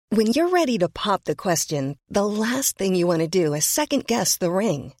When you're ready to pop the question, the last thing you want to do is second-guess the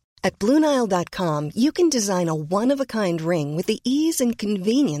ring. At BlueNile.com, you can design a one-of-a-kind ring with the ease and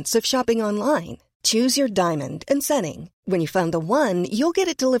convenience of shopping online. Choose your diamond and setting. When you find the one, you'll get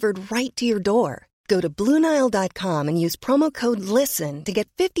it delivered right to your door. Go to BlueNile.com and use promo code LISTEN to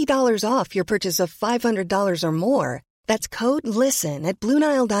get $50 off your purchase of $500 or more. That's code LISTEN at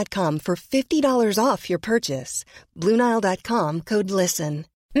BlueNile.com for $50 off your purchase. BlueNile.com, code LISTEN.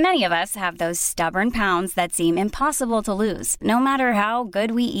 Many of us have those stubborn pounds that seem impossible to lose, no matter how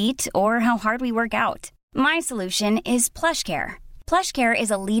good we eat or how hard we work out. My solution is PlushCare. PlushCare is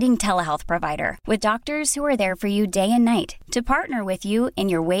a leading telehealth provider with doctors who are there for you day and night to partner with you in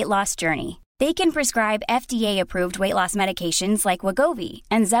your weight loss journey. They can prescribe FDA-approved weight loss medications like Wegovy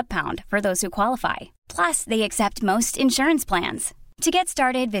and Zepbound for those who qualify. Plus, they accept most insurance plans. To get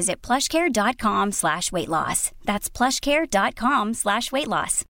started, visit plushcare.com/weightloss. That's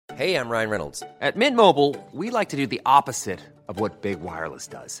plushcare.com/weightloss. Hey, I'm Ryan Reynolds. At Mint Mobile, we like to do the opposite of what Big Wireless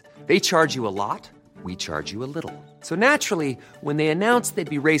does. They charge you a lot, we charge you a little. So naturally, when they announced they'd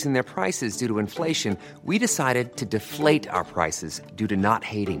be raising their prices due to inflation, we decided to deflate our prices due to not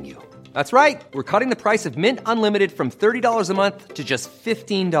hating you. That's right. We're cutting the price of Mint Unlimited from $30 a month to just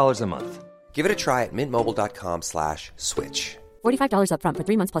 $15 a month. Give it a try at mintmobile.com/switch. $45 up front for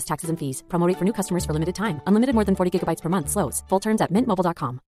 3 months plus taxes and fees. Promo rate for new customers for limited time. Unlimited more than 40 gigabytes per month. Slows full terms at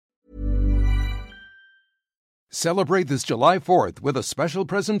mintmobile.com. Celebrate this July 4th with a special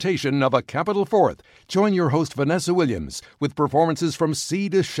presentation of A Capital Fourth. Join your host Vanessa Williams with performances from Sea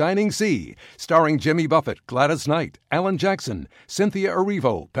to Shining Sea, starring Jimmy Buffett, Gladys Knight, Alan Jackson, Cynthia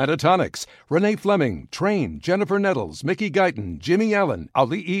Erivo, Pentatonics, Renee Fleming, Train, Jennifer Nettles, Mickey Guyton, Jimmy Allen,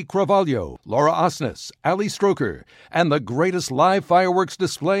 Ali E. Carvalho, Laura Osnes, Ali Stroker, and the greatest live fireworks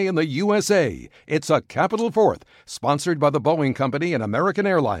display in the USA. It's A Capital Fourth, sponsored by the Boeing Company and American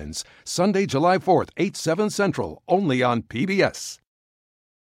Airlines. Sunday, July 4th, 8/7 Central. Only on PBS.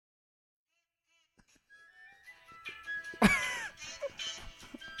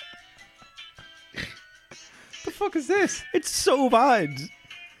 The fuck is this? It's so bad.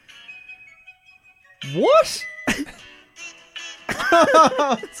 What?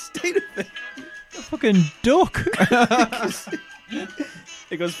 State of it. A fucking duck.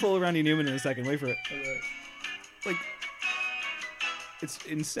 It goes full Randy Newman in a second. Wait for it. Like, it's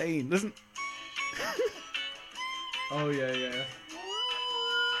insane. Doesn't. Oh, yeah.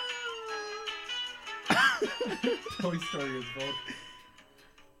 Toy Story is both.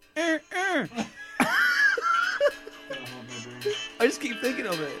 I just keep thinking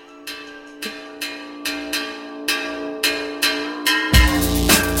of it.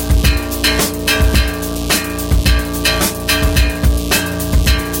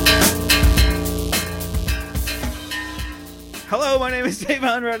 Hello, my name is Dave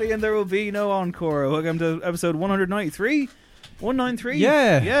Hanratty, and there will be no encore. Welcome to episode 193. 193?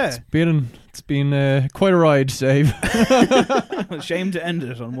 Yeah. It's been quite a ride, Dave. Shame to end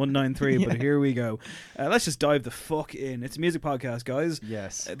it on 193, but here we go. Let's just dive the fuck in. It's a music podcast, guys.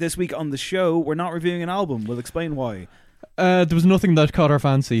 Yes. This week on the show, we're not reviewing an album. We'll explain why. There was nothing that caught our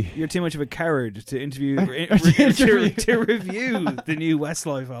fancy. You're too much of a coward to interview to review the new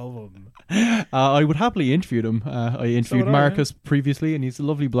Westlife album. I would happily interview him. I interviewed Marcus previously, and he's a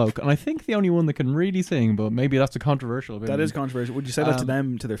lovely bloke. And I think the only one that can really sing, but maybe that's a controversial opinion. That is controversial. Would you say that to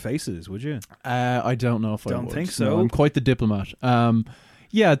them, to their faces, would you? I don't know if I would. Don't think so. No, I'm quite the diplomat.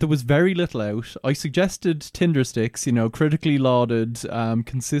 Yeah, there was very little out. I suggested Tinder Sticks, critically lauded,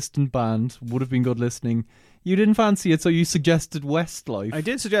 consistent band, would have been good listening. You didn't fancy it, so you suggested Westlife. I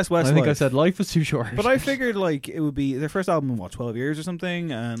did suggest Westlife. I think I said Life was too short. But I figured it would be their first album in 12 years or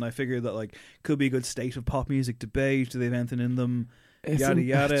something, and I figured that could be a good state of pop music debate. Do they have anything in them? Yada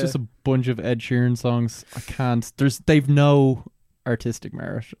yada. It's just a bunch of Ed Sheeran songs. I can't. They've no artistic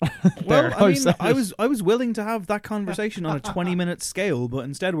merit. Well, I was willing to have that conversation on a 20-minute scale, but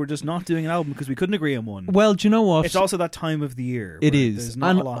instead we're just not doing an album because we couldn't agree on one. Well, do you know what? It's also that time of the year. It is. There's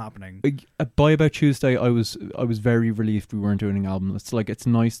not a lot happening. By about Tuesday, I was very relieved we weren't doing an album. It's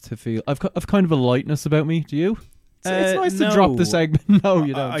nice to feel. I've kind of a lightness about me. Do you? It's nice to drop the segment. No,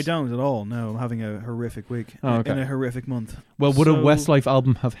 you don't. I don't at all. No, I'm having a horrific week in a horrific month. Well, would a Westlife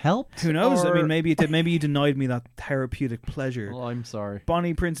album have helped? Who knows? I mean, maybe it did. Maybe you denied me that therapeutic pleasure. Well, I'm sorry.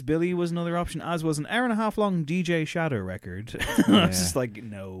 Bonnie Prince Billy was another option, as was an hour-and-a-half long DJ Shadow record. Yeah. It's just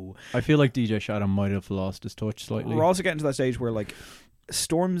no. I feel like DJ Shadow might have lost his touch slightly. We're also getting to that stage where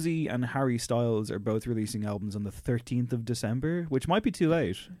Stormzy and Harry Styles are both releasing albums on the 13th of December, which might be too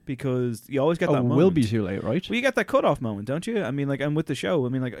late because you always get that moment. It will be too late, right? Well, you get that cutoff moment, don't you? I mean, and with the show,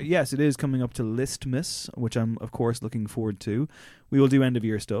 yes, it is coming up to Listmas, which I'm, of course, looking forward to. We will do end of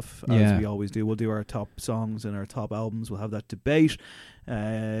year stuff as Yeah. we always do. We'll do our top songs and our top albums. We'll have that debate.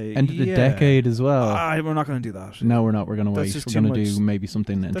 End of the decade as well. We're not going to do that. No, we're not. We're going to That's wait. just We're too going to much- do maybe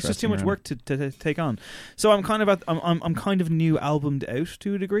something interesting. That's just too much around. work to take on. So I'm kind of I'm kind of new albumed out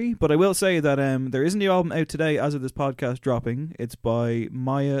to a degree, but I will say that there is a new album out today as of this podcast dropping. It's by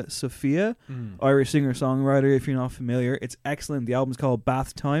Maya Sophia, Irish singer songwriter. If you're not familiar, it's excellent. The album's called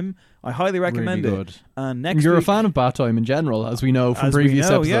Bath Time. I highly recommend Really it. good. And next You're week, a fan of bath time in general, as we know from as we previous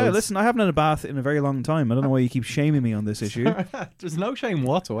know, episodes. yeah. Listen, I haven't had a bath in a very long time. I don't know why you keep shaming me on this issue. There's no shame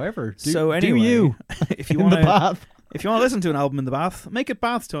whatsoever. So anyway, do you if you in want the to bath? if you want to listen to an album in the bath, make it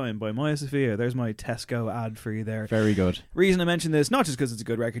Bath Time by Maya Sophia. There's my Tesco ad for you there. Very good. Reason I mention this, not just because it's a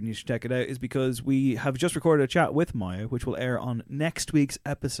good record and you should check it out, is because we have just recorded a chat with Maya, which will air on next week's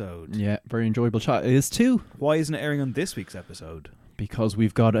episode. Yeah, very enjoyable chat. It is too. Why isn't it airing on this week's episode? Because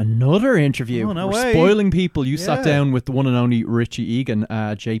we've got another interview. Oh, no We're way. spoiling people. You sat Yeah. down with the one and only Richie Egan.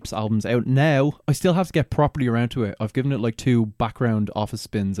 Jape's album's out now. I still have to get properly around to it. I've given it like 2 background office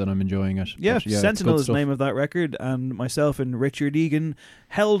spins and I'm enjoying it. Yeah, But, it's Sentinel good is the stuff. name of that record, and myself and Richard Egan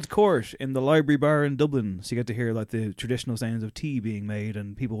held court in the Library Bar in Dublin. So you get to hear like the traditional sounds of tea being made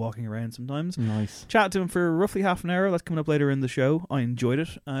and people walking around sometimes. Nice. Chat to him for roughly half an hour. That's coming up later in the show. I enjoyed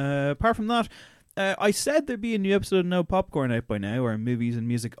it. Apart from that, I said there'd be a new episode of No Popcorn out by now, our movies and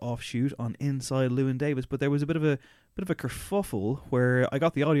music offshoot on Inside Llewyn Davis, but there was a bit of a kerfuffle where I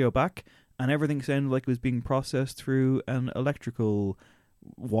got the audio back and everything sounded like it was being processed through an electrical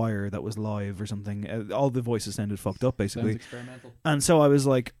wire that was live or something. All the voices sounded fucked up basically. Sounds experimental. And so I was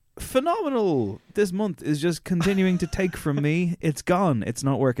like, phenomenal. This month is just continuing to take from me. It's gone. It's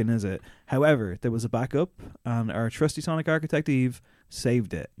not working, is it? However, there was a backup, and our trusty sonic architect Eve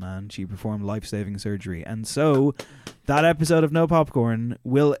saved it, man. She performed life-saving surgery. And so that episode of No Popcorn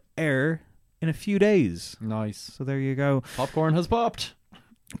will air in a few days. Nice. So there you go. Popcorn has popped.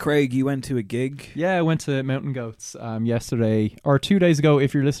 Craig, you went to a gig. Yeah, I went to Mountain Goats yesterday, or 2 days ago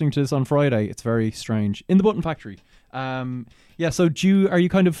if you're listening to this on Friday. It's very strange. In the Button Factory. Yeah, so are you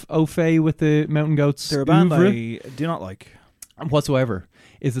kind of au fait with the Mountain Goats? They're a band oeuvre? I do not like. Whatsoever.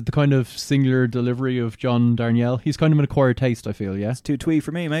 Is it the kind of singular delivery of John Darnielle? He's kind of an acquired taste, I feel, yeah? It's too twee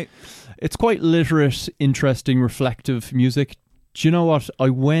for me, mate. It's quite literate, interesting, reflective music. Do you know what? I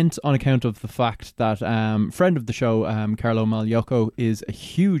went on account of the fact that friend of the show, Carlo Magliocco, is a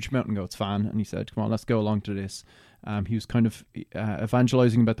huge Mountain Goats fan, and he said, come on, let's go along to this. He was kind of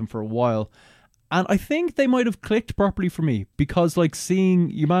evangelizing about them for a while. And I think they might have clicked properly for me, because like seeing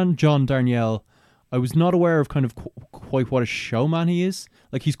your man John Darnielle, I was not aware of kind of quite what a showman he is.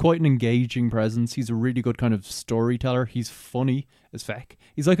 Like, he's quite an engaging presence. He's a really good kind of storyteller. He's funny as feck.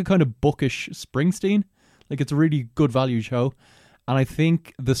 He's like a kind of bookish Springsteen. Like, it's a really good value show. And I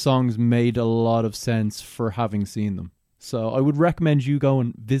think the songs made a lot of sense for having seen them. So I would recommend you go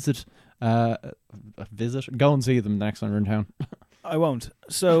and go and see them the next time you're in town. I won't.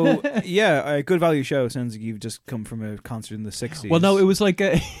 So, yeah, a good value show. Sounds like you've just come from a concert in the 60s. Well, no, it was like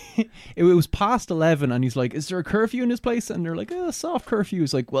it was past 11, and he's like, "Is there a curfew in this place?" And they're like, "Soft curfew."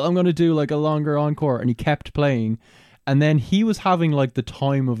 He's like, "Well, I'm going to do like a longer encore," and he kept playing. And then he was having like the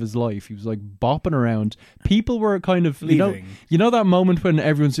time of his life. He was like bopping around. People were kind of Leaving. you know that moment when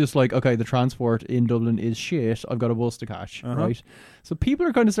everyone's just like, okay, the transport in Dublin is shit. I've got a bus to catch, right? So people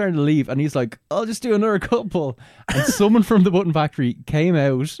are kind of starting to leave, and he's like, I'll just do another couple. And someone from the Button Factory came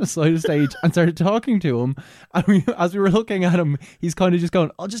out side of stage and started talking to him. And as we were looking at him, he's kind of just going,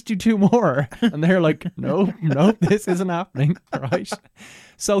 I'll just do 2 more. And they're like, no, this isn't happening, right?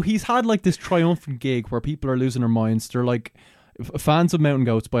 So he's had like this triumphant gig where people are losing their minds. They're like, fans of Mountain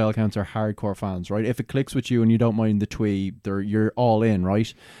Goats by all accounts are hardcore fans, right? If it clicks with you and you don't mind the twee, you're all in,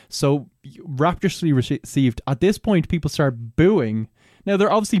 right? So rapturously received. At this point, people start booing. Now,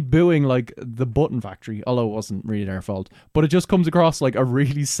 they're obviously booing like the Button Factory, although it wasn't really their fault. But it just comes across like a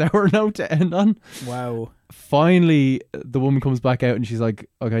really sour note to end on. Wow. Finally, the woman comes back out and she's like,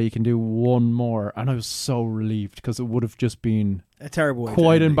 okay, you can do 1 more. And I was so relieved, because it would have just been A terrible way to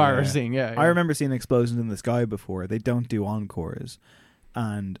quite end it, embarrassing. Yeah. I remember seeing Explosions in the Sky before. They don't do encores.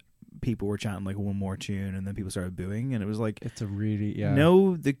 And people were chanting like 1 more tune, and then people started booing, and it was like, It's a really,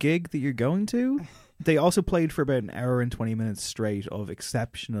 know the gig that you're going to? They also played for about 1 hour and 20 minutes straight of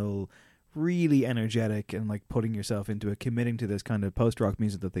exceptional, really energetic, and like putting yourself into it, committing to this kind of post-rock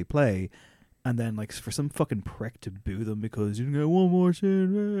music that they play. and then like for some fucking prick to boo them because you can get one more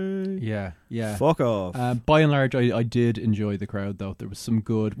sin. Yeah. Fuck off. By and large, I did enjoy the crowd, though. There was some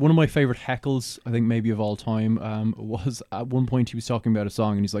good... One of my favourite heckles, I think maybe of all time, was at one point he was talking about a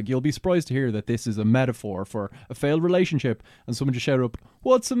song and he's like, you'll be surprised to hear that this is a metaphor for a failed relationship. And someone just shouted up,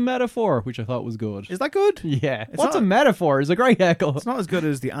 what's a metaphor? Which I thought was good. Is that good? Yeah. It's What's not- a metaphor? Is a great heckle. It's not as good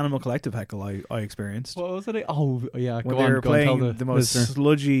as the Animal Collective heckle I experienced. What was it? Oh, yeah. When Go they on, were go on, tell playing the most listener.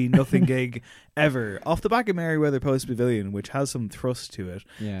 sludgy nothing gig ever off the back of Merryweather Post Pavilion, which has some thrust to it.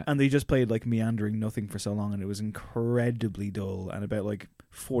 Yeah. And they just played like meandering nothing for so long, and it was incredibly dull. And about like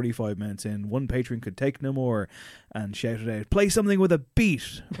 45 minutes in, one patron could take no more and shouted out, play something with a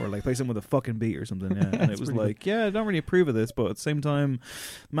beat, or like play something with a fucking beat or something. Yeah. And it was like, yeah, I don't really approve of this, but at the same time,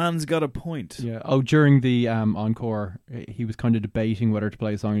 man's got a point. Yeah. Oh, during the encore, he was kind of debating whether to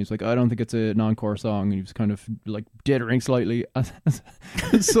play a song. He was like, I don't think it's an encore song. And he was kind of like dithering slightly.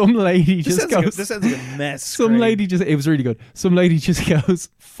 Some lady just goes... This sounds like a mess. Some Craig. lady just... It was really good. Some lady just goes,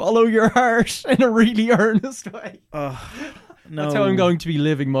 follow your heart in a really earnest way. No. That's how I'm going to be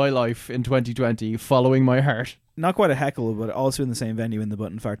living my life in 2020, following my heart. Not quite a heckle, but also in the same venue in the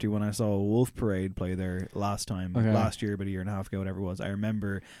Button Factory when I saw Wolf Parade play there last year, about a year and a half ago, whatever it was. I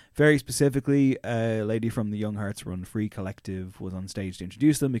remember very specifically a lady from the Young Hearts Run Free Collective was on stage to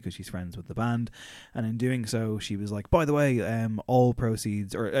introduce them because she's friends with the band, and in doing so she was like, by the way, all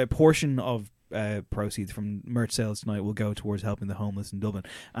proceeds, or a portion of proceeds from merch sales tonight will go towards helping the homeless in Dublin.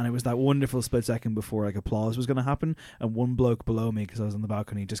 And it was that wonderful split second before like applause was going to happen, and one bloke below me, because I was on the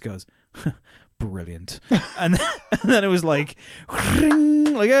balcony, just goes brilliant. and then it was like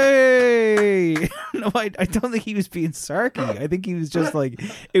like, hey. No, I don't think he was being sarky. I think he was just like,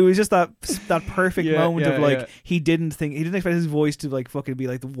 it was just that perfect moment of like, he didn't expect his voice to like fucking be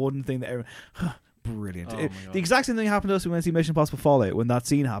like the one thing that everyone brilliant. The exact same thing happened to us when we went to see Mission Impossible Fallout when that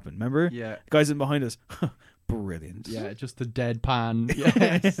scene happened. Remember? Yeah. Guys in behind us. Brilliant. Yeah, just the deadpan.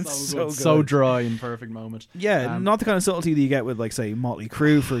 Yeah, It's so good. So dry and perfect moment. Yeah, not the kind of subtlety that you get with, like, say, Motley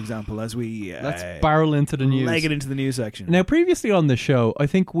Crue, for example, as we let's barrel into the news. Leg it into the news section. Now, previously on the show, I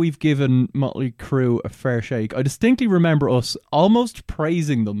think we've given Motley Crue a fair shake. I distinctly remember us almost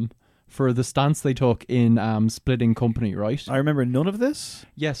praising them for the stance they took in splitting company, right? I remember none of this.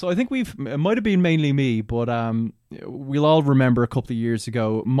 Yeah, so I think it might have been mainly me, but we'll all remember a couple of years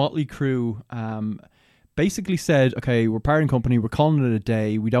ago, Motley Crue basically said, okay, we're parting company, we're calling it a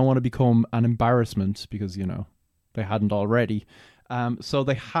day, we don't want to become an embarrassment, because, you know, they hadn't already. So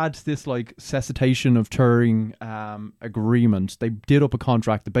they had this like cessation of touring agreement. They did up a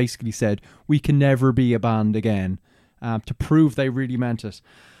contract that basically said, we can never be a band again, to prove they really meant it.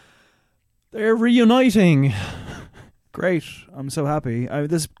 They're reuniting. Great. I'm so happy.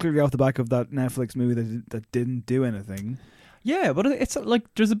 This is clearly off the back of that Netflix movie that didn't do anything. Yeah, but it's like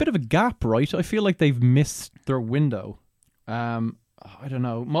there's a bit of a gap, right? I feel like they've missed their window. I don't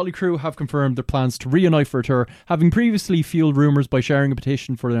know. Motley Crue have confirmed their plans to reunite for a tour, having previously fueled rumours by sharing a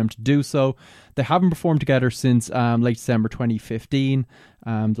petition for them to do so. They haven't performed together since late December 2015,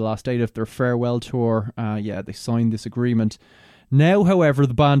 the last date of their farewell tour. They signed this agreement. Now, however,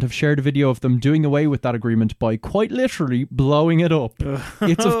 the band have shared a video of them doing away with that agreement by quite literally blowing it up.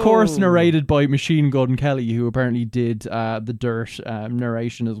 It's, of course, narrated by Machine Gun Kelly, who apparently did the Dirt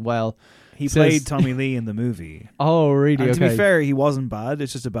narration as well. He played Tommy Lee in the movie. Oh, really? And okay. to be fair, he wasn't bad.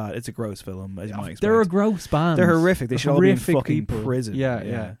 It's just it's a gross film, as you might expect. They're a gross band. They're horrific. They should all be in fucking people. prison.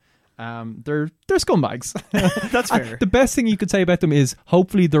 Yeah. They're scumbags. That's fair. The best thing you could say about them is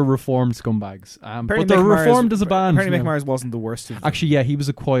hopefully they're reformed scumbags. But they're Mick reformed Mars, as a band. Apparently Mick Mars wasn't the worst of them. Actually, yeah, he was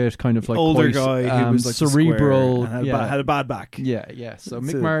a quiet kind of like older quite, guy who was like cerebral. And had a bad back. Yeah. So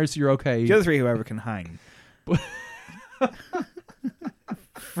Mick Mars, you're okay. The other three, however, can hang.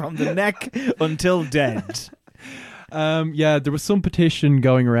 From the neck until dead. There was some petition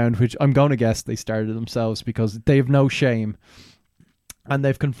going around, which I'm going to guess they started themselves because they have no shame. And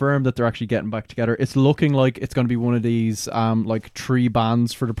they've confirmed that they're actually getting back together. It's looking like it's going to be one of these like 3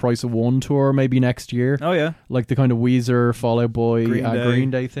 bands for the price of 1 tour maybe next year. Oh, yeah. Like the kind of Weezer, Fall Out Boy,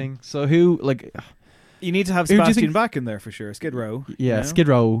 Green Day thing. So who, like... You need to have Sebastian back in there for sure. Skid Row. Yeah, you know? Skid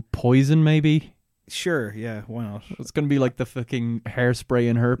Row, Poison maybe. Sure, yeah, why not? It's going to be like the fucking hairspray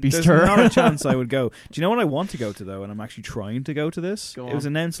and herpes There's tour. not a chance I would go. Do you know what I want to go to, though? And I'm actually trying to go to this. It was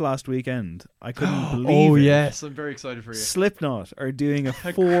announced last weekend. I couldn't believe it. Oh, yes. I'm very excited for you. Slipknot are doing a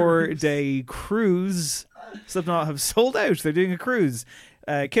 4-day cruise. Slipknot have sold out. They're doing a cruise.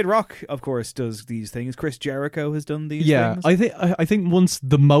 Kid Rock, of course, does these things. Chris Jericho has done these things. I think once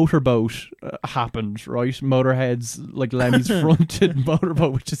the motorboat happened, right? Motorhead's like Lemmy's fronted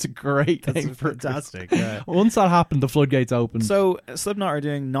motorboat, which is a great thing. Fantastic. Yeah. Once that happened, the floodgates opened. So Slipknot are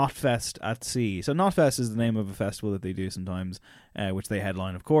doing Knotfest at Sea. So Knotfest is the name of a festival that they do sometimes, which they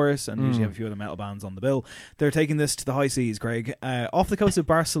headline, of course, and usually have a few other metal bands on the bill. They're taking this to the high seas, Craig, off the coast of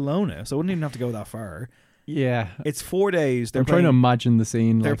Barcelona. So I wouldn't even have to go that far. Yeah, it's 4 days. I'm trying to imagine the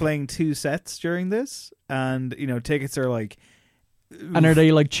scene. They're playing 2 sets during this, and tickets are like. And are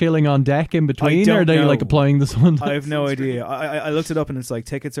they like chilling on deck in between, or are they like applying the sun? I have no idea. I looked it up, and it's like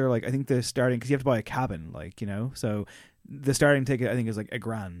tickets are like, I think they're starting because you have to buy a cabin, so the starting ticket I think is like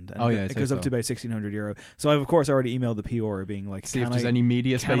 $1,000. And it goes up to about €1,600. So I've of course already emailed the PR being like, see if there's any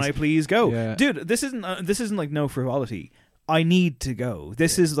media space. Can I please go, yeah. Dude? This isn't like no frivolity. I need to go.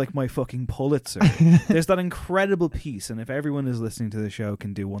 This is like my fucking Pulitzer. There's that incredible piece, and if everyone is listening to the show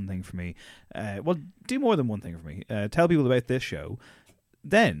can do one thing for me, do more than one thing for me. Tell people about this show.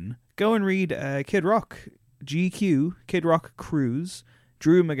 Then go and read Kid Rock, GQ, Kid Rock Cruise.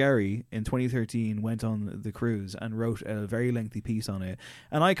 Drew McGarry in 2013 went on the cruise and wrote a very lengthy piece on it.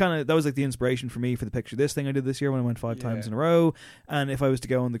 And that was like the inspiration for me for the Picture This thing I did this year when I went 5 times in a row. And if I was to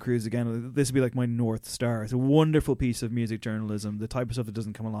go on the cruise again, this would be like my North Star. It's a wonderful piece of music journalism, the type of stuff that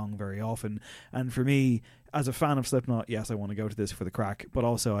doesn't come along very often. And for me, as a fan of Slipknot, yes, I want to go to this for the crack, but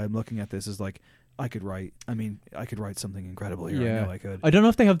also I'm looking at this as like, I could write something incredible here. Yeah. I know I could. I don't know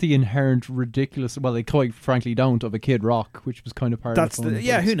if they have the inherent ridiculous, well, they quite frankly don't, of a Kid Rock, which was kind of part of the fun.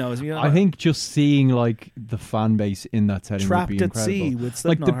 Who knows? I think just seeing like the fan base in that setting trapped would be at incredible. sea with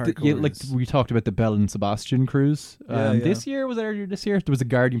Slipknot like we talked about the Bell and Sebastian cruise. This year, was earlier this year, there was a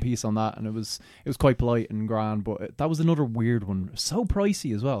Guardian piece on that, and it was quite polite and grand, but that was another weird one. So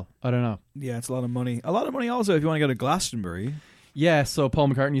pricey as well. I don't know. Yeah, it's a lot of money. A lot of money also if you want to go to Glastonbury. Yeah, so Paul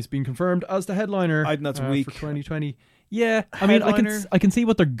McCartney's been confirmed as the headliner. I think that's weak for 2020. Yeah, I mean, I can see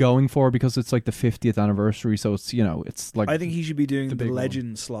what they're going for because it's like the 50th anniversary, so it's like. I think he should be doing the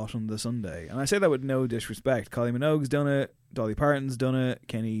legend slot on the Sunday, and I say that with no disrespect. Kylie Minogue's done it, Dolly Parton's done it,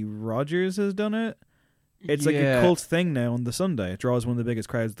 Kenny Rogers has done it. It's like a cult thing now on the Sunday. It draws one of the biggest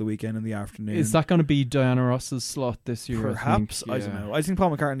crowds of the weekend in the afternoon. Is that going to be Diana Ross's slot this year? Perhaps. I don't know. I think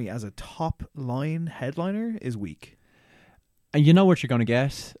Paul McCartney as a top line headliner is weak. And you know what you're going to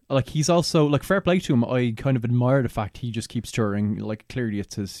get. Like, he's also, like, fair play to him. I kind of admire the fact he just keeps touring. Like, clearly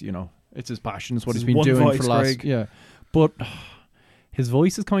it's his, it's his passion. It's what he's been doing for the last... Craig. Yeah. But his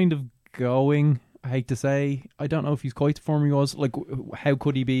voice is kind of going, I hate to say. I don't know if he's quite the form he was. Like, how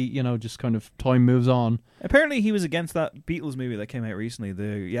could he be, just kind of time moves on. Apparently he was against that Beatles movie that came out recently.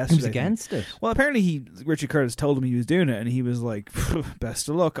 He was against it? Well, apparently Richard Curtis told him he was doing it, and he was like, best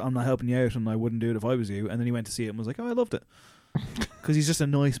of luck, I'm not helping you out, and I wouldn't do it if I was you. And then he went to see it and was like, oh, I loved it. Because he's just a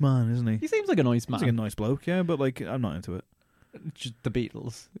nice man, isn't he? He seems like a nice man. He's like a nice bloke, yeah, but like I'm not into it. Just the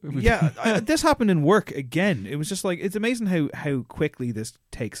Beatles. Yeah, this happened in work again. It was just like, it's amazing how quickly this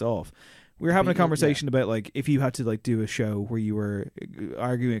takes off. We were having a conversation about like if you had to like do a show where you were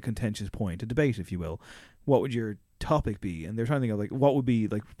arguing a contentious point, a debate, if you will, what would your topic be? And they're trying to think of like what would be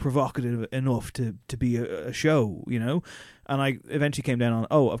like provocative enough to be a show, And I eventually came down on,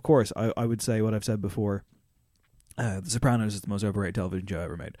 of course, I would say what I've said before. The Sopranos is the most overrated television show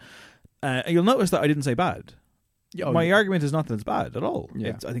ever made. And you'll notice that I didn't say bad. My argument is not that it's bad at all.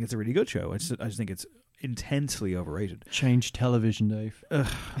 Yeah. I think it's a really good show. I just think it's intensely overrated. Change television, Dave.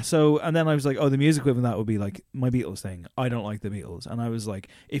 And then I was like, the music equivalent of that would be like my Beatles thing. I don't like the Beatles. And I was like,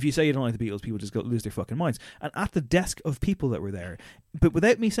 if you say you don't like the Beatles, people just lose their fucking minds. And at the desk of people that were there, but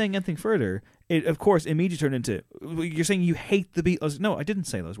without me saying anything further, it of course immediately turned into, you're saying you hate the Beatles. No, I didn't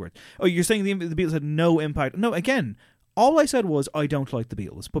say those words. Oh, you're saying the Beatles had no impact. No, again, all I said was I don't like the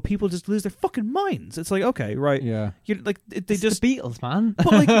Beatles, but people just lose their fucking minds. It's like, okay, right, yeah, you're like they it's just the Beatles, man.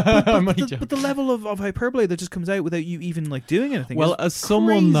 But like, but the level of hyperbole that just comes out without you even like doing anything. Well, as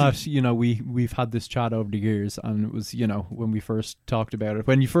someone crazy. that we've had this chat over the years, and it was when we first talked about it,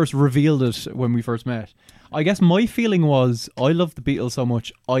 when you first revealed it, when we first met, I guess my feeling was I love the Beatles so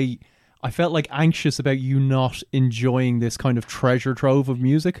much. I felt like anxious about you not enjoying this kind of treasure trove of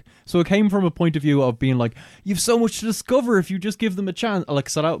music. So it came from a point of view of being like, you've so much to discover if you just give them a chance.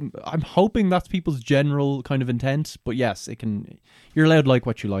 Like, so I'm hoping that's people's general kind of intent. But yes, it can. You're allowed to like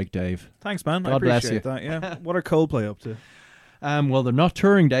what you like, Dave. Thanks, man. God I appreciate bless you. that. Yeah. What are Coldplay up to? Well, they're not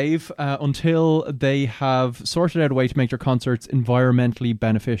touring, Dave, until they have sorted out a way to make their concerts environmentally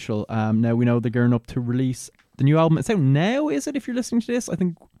beneficial. Now we know they're gearing up to release the new album. It's out now, is it? If you're listening to this, I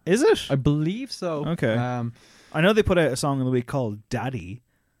think. Is it? I believe so. Okay. I know they put out a song in the week called Daddy.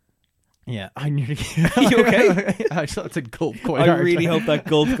 Yeah, I nearly. You okay? I thought it gulp quite I hard. really hope that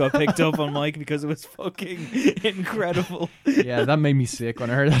gulp got picked up on mic because it was fucking incredible. Yeah, that made me sick when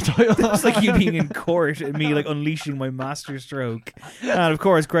I heard that title. It's like you being in court and me like unleashing my master stroke. And of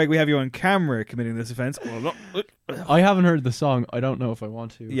course, Greg, we have you on camera committing this offence. I haven't heard the song. I don't know if I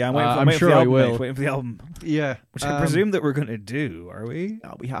want to. Yeah, I'm sure I will. Waiting for the album, Yeah, which I presume that we're going to do. Are we?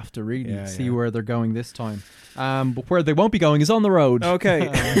 we have to really see yeah. where they're going this time. But where they won't be going is on the road. Okay.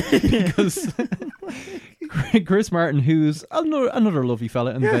 Because Chris Martin, who's another lovely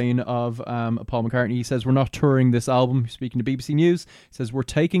fella in the vein of Paul McCartney, he says, we're not touring this album. Speaking to BBC News, he says, we're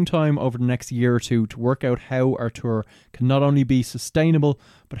taking time over the next year or two to work out how our tour can not only be sustainable,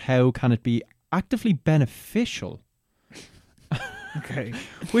 but how can it be actively beneficial. Okay.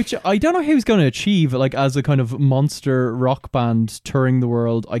 Which I don't know how he's going to achieve, like as a kind of monster rock band touring the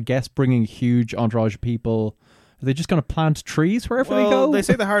world. I guess bringing a huge entourage of people. Are they just going to plant trees wherever they go? They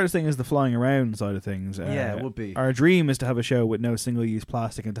say the hardest thing is the flying around side of things. Yeah, it would be. Our dream is to have a show with no single-use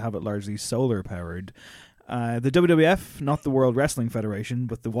plastic and to have it largely solar-powered. The WWF, not the World Wrestling Federation,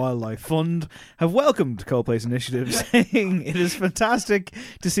 but the Wildlife Fund, have welcomed Coldplay's initiative, saying it is fantastic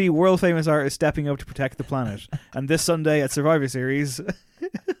to see world-famous artists stepping up to protect the planet. And this Sunday at Survivor Series...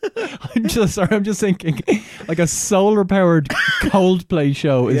 I'm just thinking, like a solar-powered Coldplay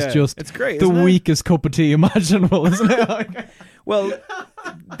show is just it's great, the isn't it? weakest cup of tea imaginable, isn't it? Well,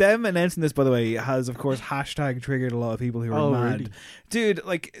 them announcing this, by the way, has, of course, hashtag triggered a lot of people who are mad. Really? Dude,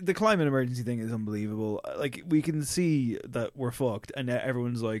 like, the climate emergency thing is unbelievable. Like, we can see that we're fucked, and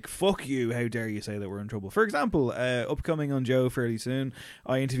everyone's like, fuck you, how dare you say that we're in trouble. For example, upcoming on Joe fairly soon,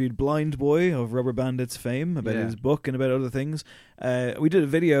 I interviewed Blind Boy of Rubber Bandits fame about his book and about other things. We did a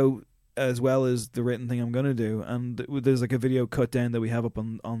video as well as the written thing I'm going to do, and there's like a video cut down that we have up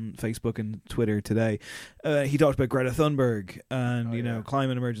on Facebook and Twitter today. He talked about Greta Thunberg and you know,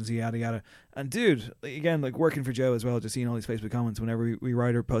 climate emergency, yada yada. And dude, again, like working for Joe as well, just seeing all these Facebook comments whenever we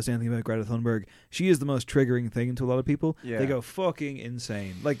write or post anything about Greta Thunberg, she is the most triggering thing to a lot of people. They go fucking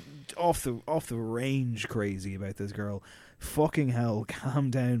insane, like off the range crazy about this girl. Fucking hell, calm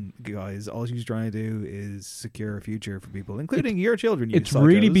down, guys. All she's trying to do is secure a future for people, including your children. It's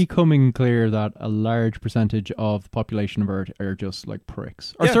really becoming clear that a large percentage of the population of Earth are just like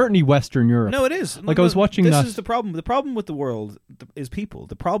pricks. Or certainly Western Europe. No, it is. Like I was watching this that. This is the problem. The problem with the world is people.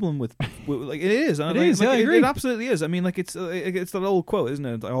 The problem with like it is. It is. I agree. It absolutely is. I mean, like it's that old quote, isn't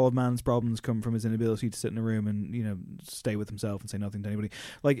it? All of man's problems come from his inability to sit in a room and, you know, stay with himself and say nothing to anybody.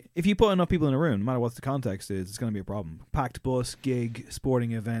 Like if you put enough people in a room, no matter what the context is, it's going to be a problem. Packed bus, gig,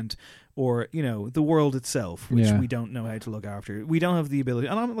 sporting event, or, you know, the world itself, which we don't know how to look after. We don't have the ability,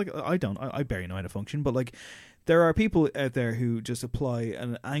 and I'm like, I barely know how to function, but like there are people out there who just apply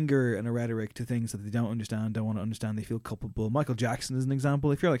an anger and a rhetoric to things that they don't understand, don't want to understand, they feel culpable. Michael Jackson is an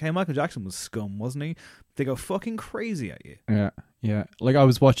example. If you're like, hey, Michael Jackson was scum, wasn't he? They go fucking crazy at you. Yeah. Like I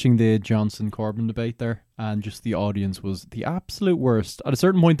was watching the Johnson-Corbyn debate there, and just the audience was the absolute worst. At a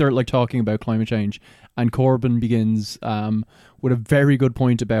certain point, they're like talking about climate change, and Corbyn begins with a very good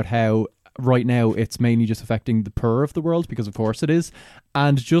point about how right now it's mainly just affecting the poor of the world, because of course it is,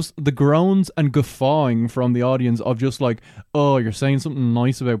 and just the groans and guffawing from the audience of just like, oh, you're saying something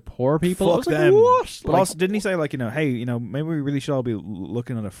nice about poor people. Fuck I was them. like, what? But Like, also, didn't he say, like, you know, hey, you know, maybe we really should all be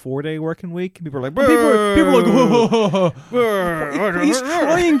looking at a 4-day working week? And people are like, people are like, whoa. He's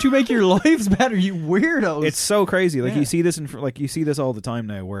trying to make your lives better, you weirdos. It's so crazy. Like you see this you see this all the time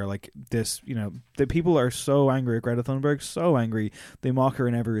now, where like this, you know, the people are so angry at Greta Thunberg, so angry, they mock her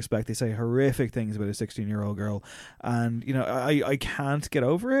in every respect. They say horrific things about a 16-year-old girl, and you know, I can't get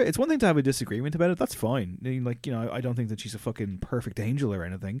over it. It's one thing to have a disagreement about it, that's fine. Like, you know, I don't think that she's a fucking perfect angel or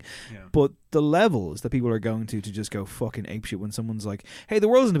anything, but the levels that people are going to just go fucking apeshit when someone's like, hey, the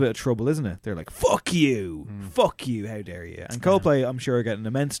world's in a bit of trouble, isn't it? They're like, fuck you, how dare you? And Coldplay, I'm sure, are getting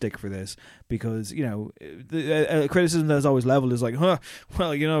immense stick for this, because, you know, the criticism that is always leveled is like,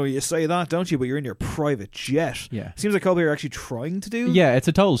 well, you know, you say that, don't you, but you're in your private jet. Seems like Coldplay are actually trying to do. It's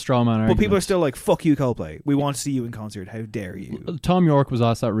a total straw man argument. But people are still like, fuck you, Coldplay, we want to see you in concert, how dare you? Tom York was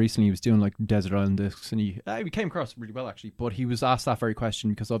asked that recently. He was doing like Desert Island Discs, and he came across really well actually, but he was asked that very question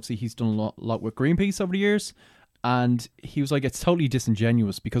because obviously he's done a lot with Greenpeace over the years, and he was like, it's totally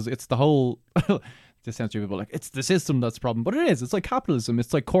disingenuous because it's the whole this sounds stupid, but like, it's the system that's the problem. But it is. It's like capitalism.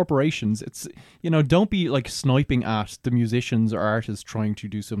 It's like corporations. It's, you know, don't be like sniping at the musicians or artists trying to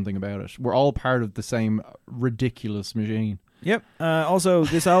do something about it. We're all part of the same ridiculous machine. Yep. Also,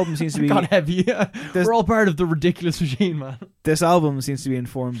 this album seems to be got heavy. We're all part of the ridiculous machine, man. This album seems to be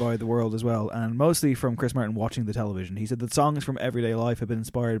informed by the world as well, and mostly from Chris Martin watching the television. He said that songs from everyday life have been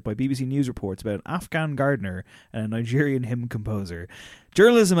inspired by BBC News reports about an Afghan gardener and a Nigerian hymn composer.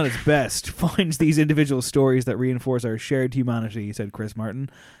 Journalism at its best finds these individual stories that reinforce our shared humanity, said Chris Martin.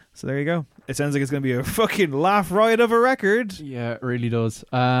 So there you go. It sounds like it's going to be a fucking laugh riot of a record. Yeah, it really does.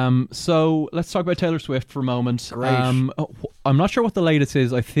 So let's talk about Taylor Swift for a moment. Great. I'm not sure what the latest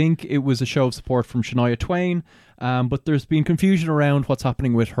is. I think it was a show of support from Shania Twain. But there's been confusion around what's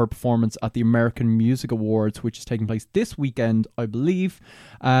happening with her performance at the American Music Awards, which is taking place this weekend, I believe.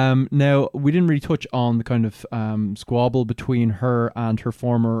 Now, we didn't really touch on the kind of squabble between her and her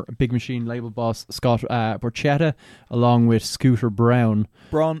former Big Machine label boss, Scott Borchetta, along with Scooter Braun.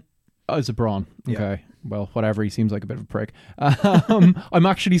 Braun. Oh, is it Braun? Yeah. Okay. Well, whatever. He seems like a bit of a prick. I'm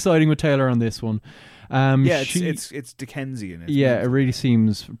actually siding with Taylor on this one. It's Dickensian. It really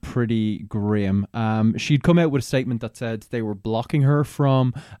seems pretty grim. She'd come out with a statement that said they were blocking her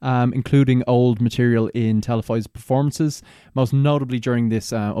from including old material in televised performances, most notably during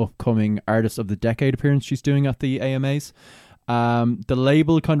this upcoming Artist of the Decade appearance she's doing at the AMAs. The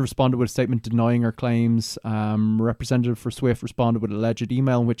label kind of responded with a statement denying her claims. Representative for Swift responded with an alleged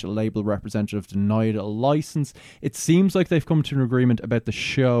email in which a label representative denied a license. It seems like they've come to an agreement about the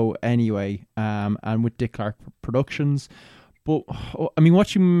show anyway, and with Dick Clark Productions. But, I mean,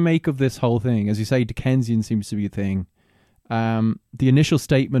 what you make of this whole thing? As you say, Dickensian seems to be a thing. The initial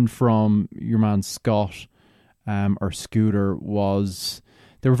statement from your man Scott, or Scooter, was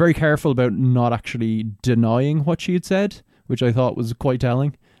they were very careful about not actually denying what she had said, which I thought was quite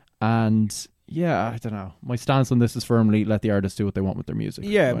telling. And yeah, I don't know. My stance on this is firmly let the artists do what they want with their music.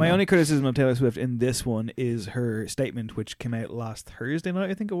 Yeah, my only criticism of Taylor Swift in this one is her statement, which came out last Thursday night,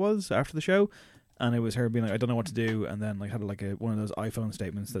 I think it was, after the show. And it was her being like, I don't know what to do, and then like had like one of those iPhone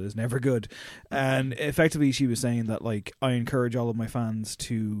statements that is never good. And effectively she was saying that like, I encourage all of my fans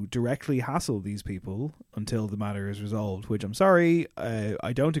to directly hassle these people until the matter is resolved, which I'm sorry,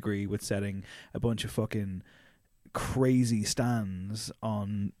 I don't agree with setting a bunch of fucking crazy stands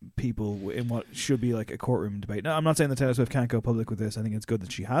on people in what should be like a courtroom debate. Now, I'm not saying that Taylor Swift can't go public with this. I think it's good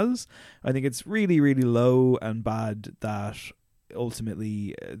that she has. I think it's really, really low and bad that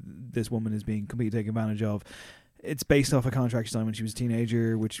ultimately this woman is being completely taken advantage of. It's based off a contract she signed when she was a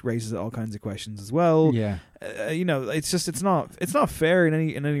teenager, which raises all kinds of questions as well. Yeah, it's not fair in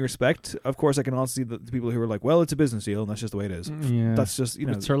any respect. Of course, I can also see the people who are like, well, it's a business deal, and that's just the way it is. Yeah, that's just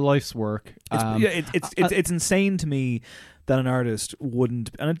it's her life's work. It's insane to me that an artist wouldn't,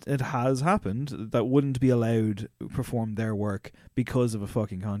 and it has happened, that wouldn't be allowed to perform their work because of a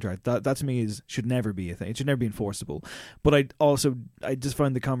fucking contract. That to me should never be a thing. It should never be enforceable. But I just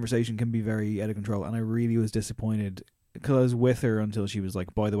find the conversation can be very out of control, and I really was disappointed because I was with her until she was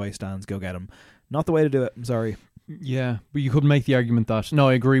like, by the way, Stans, go get him. Not the way to do it. I'm sorry. Yeah, but you could make the argument that, no,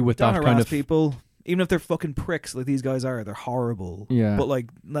 I agree with Don't that harass kind of people. Even if they're fucking pricks like these guys are, they're horrible. Yeah. But like,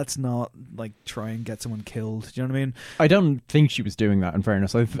 let's not like try and get someone killed. Do you know what I mean? I don't think she was doing that. In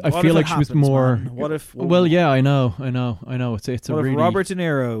fairness, I feel like she was more. Man? What if? Well, yeah, I know. It's a what really. If Robert De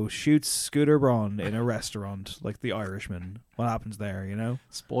Niro shoots Scooter Braun in a restaurant like The Irishman? What happens there? You know.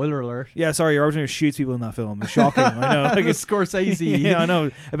 Spoiler alert. Yeah, sorry. Robert De Niro shoots people in that film. It's shocking. I know. Like it's Scorsese. Yeah, I know.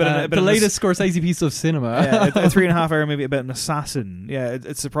 The latest Scorsese piece of cinema. Yeah, a 3.5-hour movie about an assassin. Yeah,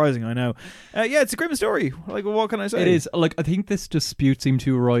 it's surprising. I know. Yeah, it's a grim story. Like, what can I say? It is. Like, I think this dispute seemed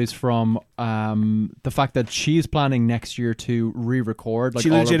to arise from the fact that she is planning next year to re-record. Like,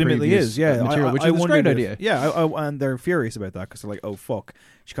 she legitimately is. Yeah, material, which is a great idea. Yeah, and they're furious about that because they're like, oh fuck,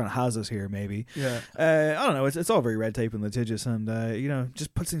 she kind of has us here, maybe. Yeah. I don't know. It's all very red tape and litigious, and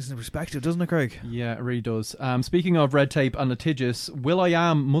just puts things in perspective, doesn't it, Craig? Yeah, it really does. Speaking of red tape and litigious,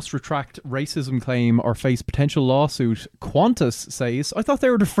 will.i.am must retract racism claim or face potential lawsuit. Qantas says. I thought they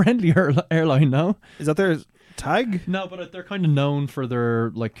were the friendly airline. No, is that their tag? No, but they're kind of known for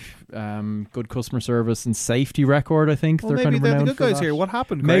their like good customer service and safety record. I think well, they're kind of maybe renowned they're the good for guys that. here. What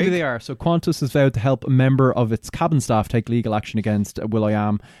happened, Craig? Maybe they are. So Qantas has vowed to help a member of its cabin staff take legal action against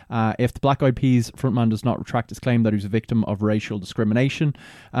will.i.am if the Black Eyed Peas frontman does not retract his claim that he was a victim of racial discrimination.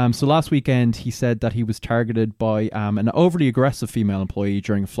 So last weekend he said that he was targeted by an overly aggressive female employee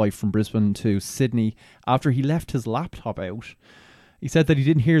during a flight from Brisbane to Sydney after he left his laptop out. He said that he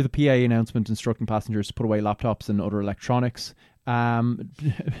didn't hear the PA announcement instructing passengers to put away laptops and other electronics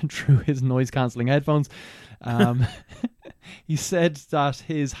through his noise-cancelling headphones. He said that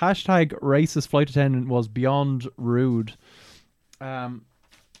his hashtag racist flight attendant was beyond rude. And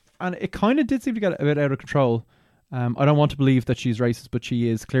it kind of did seem to get a bit out of control. I don't want to believe that she's racist, but she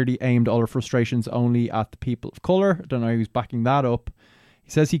is clearly aimed all her frustrations only at the people of colour. I don't know who's backing that up.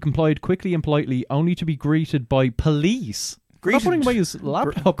 He says he complied quickly and politely, only to be greeted by police. Not putting away his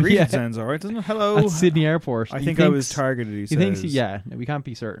laptop. Greeted sounds all right, doesn't it? Hello. At Sydney Airport. I think I was targeted, he thinks, says. yeah, we can't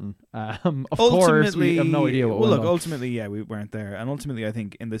be certain. Of course, we have no idea what went on. Ultimately, yeah, we weren't there. And ultimately, I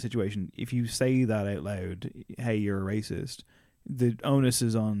think in this situation, if you say that out loud, hey, you're a racist, the onus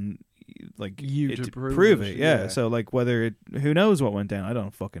is on you to to prove it. Yeah. Yeah. So whether who knows what went down? I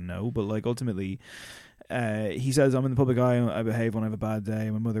don't fucking know. But ultimately, he says, I'm in the public eye, I behave when I have a bad day,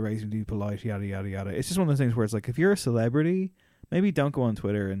 my mother raised me to be polite, yada yada yada. It's just one of those things where it's if you're a celebrity, maybe don't go on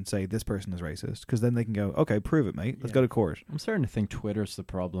Twitter and say this person is racist, because then they can go, okay, prove it, mate. Let's go to court. I'm starting to think Twitter's the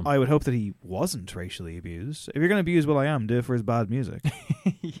problem. I would hope that he wasn't racially abused. If you're going to abuse will.i.am, do it for his bad music.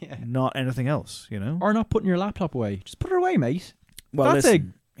 Yeah. Not anything else, Or not putting your laptop away. Just put it away, mate. Well, that's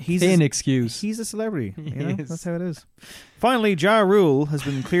listen, a thin excuse. He's a celebrity. He is. That's how it is. Finally, Ja Rule has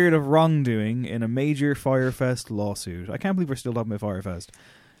been cleared of wrongdoing in a major Firefest lawsuit. I can't believe we're still talking about Firefest.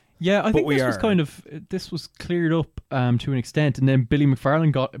 Yeah, I think this was cleared up to an extent, and then Billy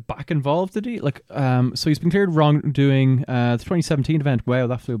McFarland got back involved, did he? So he's been cleared of wrongdoing. The 2017 event, wow,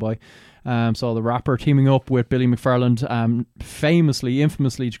 that flew by. So the rapper teaming up with Billy McFarland,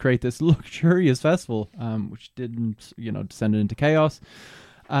 infamously to create this luxurious festival, which didn't, descend into chaos.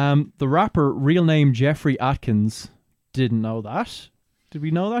 The rapper, real name Jeffrey Atkins, didn't know that. Did we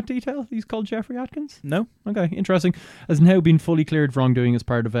know that detail? He's called Jeffrey Atkins? No. Okay, interesting. Has now been fully cleared of wrongdoing as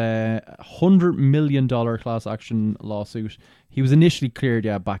part of a $100 million class action lawsuit. He was initially cleared,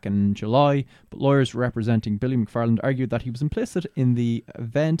 back in July, but lawyers representing Billy McFarland argued that he was implicit in the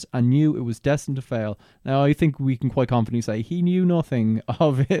event and knew it was destined to fail. Now, I think we can quite confidently say he knew nothing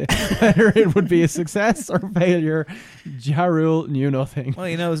of it, whether it would be a success or failure. Ja Rule knew nothing. Well,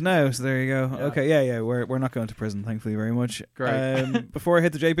 he knows now, so there you go. Yeah. Okay, yeah, we're not going to prison, thankfully, very much. Great. Before I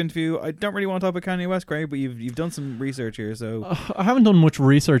hit the Jape interview, I don't really want to talk about Kanye West, Craig, but you've done some research here, so... I haven't done much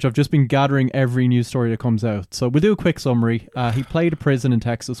research. I've just been gathering every news story that comes out. So we'll do a quick summary. He played a prison in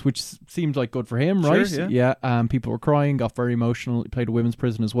Texas, which seemed like good for him, right? Sure, yeah. People were crying, got very emotional. He played a women's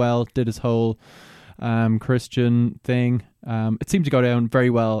prison as well, did his whole Christian thing. It seemed to go down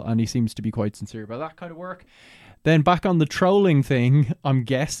very well, and he seems to be quite sincere about that kind of work. Then back on the trolling thing, I'm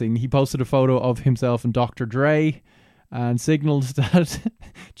guessing, he posted a photo of himself and Dr. Dre and signalled that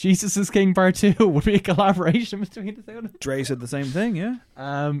Jesus is King Part 2 would be a collaboration between the two of them. Dre said the same thing,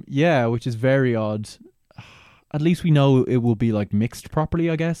 yeah? Yeah, which is very odd. At least we know it will be mixed properly,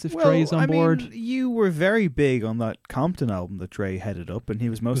 I guess, if Dre's on board. You were very big on that Compton album that Dre headed up, and he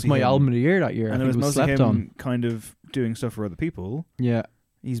was mostly it was my album of the year that year. And I think it was mostly slept him on. kind of doing stuff for other people. Yeah.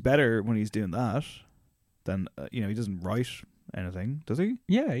 He's better when he's doing that than, he doesn't write anything, does he?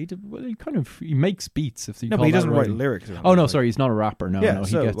 Yeah, he makes beats. If you no, call but he that doesn't write writing. lyrics. Or Oh no, sorry, he's not a rapper. No, yeah, no,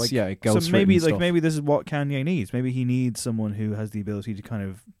 so, he gets it goes. So maybe stuff. maybe this is what Kanye needs. Maybe he needs someone who has the ability to kind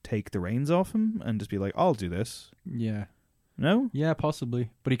of take the reins off him and just be like, "I'll do this." Yeah. No? Yeah,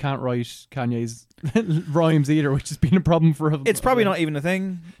 possibly. But he can't write Kanye's rhymes either, which has been a problem for him. It's probably not even a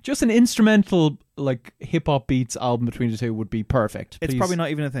thing. Just an instrumental, hip hop beats album between the two would be perfect. It's probably not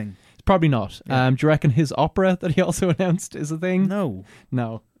even a thing. It's probably not. Yeah. Do you reckon his opera that he also announced is a thing? No.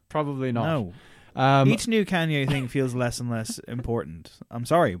 No, probably not. No. Each new Kanye thing feels less and less important. I'm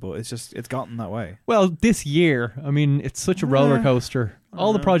sorry, but it's gotten that way. Well, this year, it's such a roller coaster.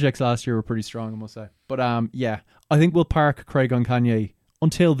 All the projects last year were pretty strong, I must say. But I think we'll park Craig on Kanye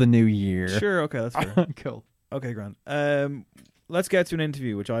until the new year. Sure, okay, that's fair. Cool. Okay, grand. Let's get to an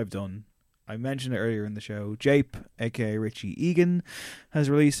interview, which I've done. I mentioned it earlier in the show. Jape, aka Richie Egan, has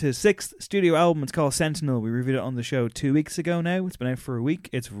released his 6th studio album. It's called Sentinel. We reviewed it on the show 2 weeks ago now. It's been out for a week.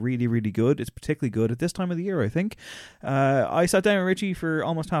 It's really, really good. It's particularly good at this time of the year, I think. I sat down with Richie for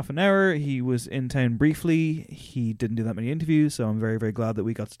almost half an hour. He was in town briefly. He didn't do that many interviews, so I'm very, very glad that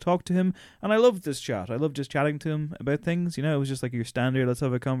we got to talk to him. And I loved this chat. I loved just chatting to him about things. It was just like your standard, let's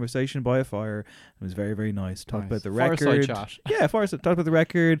have a conversation by a fire. It was very, very nice. Talked about the record. Fireside chat. Yeah, fireside. Talked about the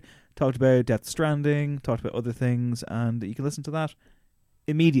record. Talked about Death Stranding, talked about other things, and you can listen to that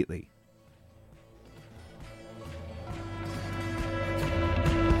immediately.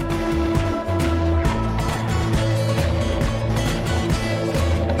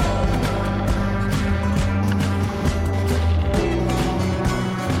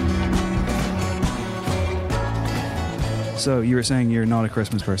 So you were saying you're not a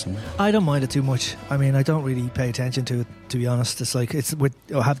Christmas person? I don't mind it too much. I don't really pay attention to it, to be honest. It's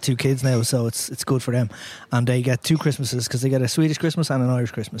I have 2 kids now, so it's good for them, and they get 2 Christmases because they get a Swedish Christmas and an Irish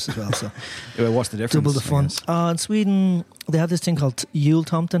Christmas as well. So what's the difference? Double the fun. In Sweden, they have this thing called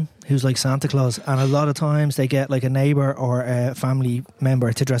jultomten, who's like Santa Claus, and a lot of times they get a neighbour or a family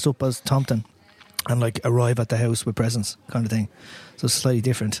member to dress up as tomten and arrive at the house with presents, kind of thing. So it's slightly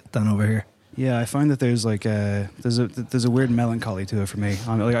different than over here. Yeah, I find that there's like there's a weird melancholy to it for me.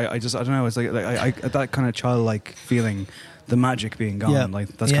 I don't know. It's like that kind of childlike feeling, the magic being gone. Yeah. Like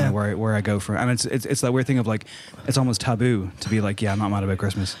that's kind of where I go for, and it's that weird thing of like it's almost taboo to be like, yeah, I'm not mad about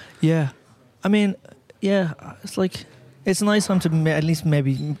Christmas. Yeah, I mean, yeah, it's like it's a nice time to at least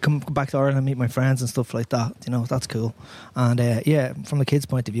maybe come back to Ireland and meet my friends and stuff like that. You know, that's cool. And yeah, from the kids'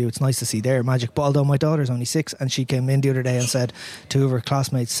 point of view, it's nice to see their magic. But although my daughter's only 6, and she came in the other day and said 2 of her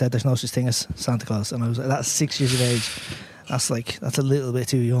classmates said there's no such thing as Santa Claus, and I was like, that's 6 years of age. That's a little bit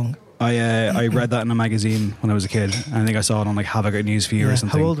too young. I read that in a magazine when I was a kid, and I think I saw it on like Have I Got News for You or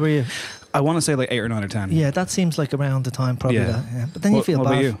something. How old were you? I want to say like 8 or 9 or 10. Yeah, that seems like around the time probably. Yeah. But then you feel what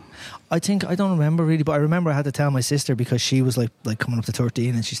bad. About you? I don't remember really, but I remember I had to tell my sister because she was like coming up to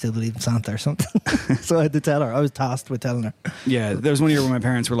 13 and she still believed in Santa or something. So I had to tell her. I was tasked with telling her. Yeah, there was one year where my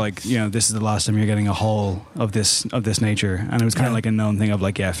parents were like, you know, this is the last time you're getting a haul of this nature, and it was kind of like a known thing of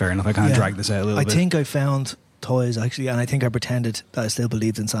like, yeah, fair enough. I kind of dragged this out a little bit. I think I found toys actually, and I think I pretended that I still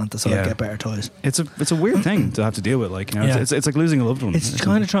believed in Santa, so I'd get better toys. It's a weird thing to have to deal with, like, you know, it's like losing a loved one. It's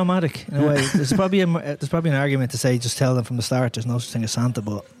kind of traumatic in a way. There's probably an argument to say just tell them from the start there's no such thing as Santa,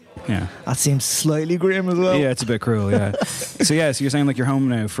 but yeah, that seems slightly grim as well. Yeah, it's a bit cruel. Yeah. So you're saying like you're home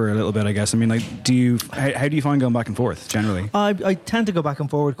now for a little bit, I guess. I mean, like, how do you find going back and forth generally? I tend to go back and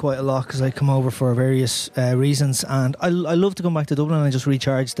forward quite a lot because I come over for various reasons, and I love to come back to Dublin and just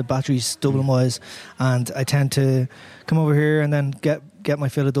recharge the batteries Dublin wise, and I tend to come over here and then get my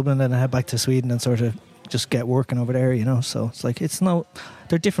fill of Dublin and then head back to Sweden and sort of just get working over there, you know. So it's like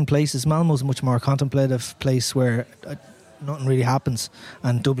they're different places. Malmo's a much more contemplative place where nothing really happens,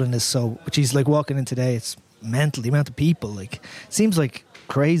 and Dublin is so, which is like walking in today, it's mental, the amount of people, like, it seems like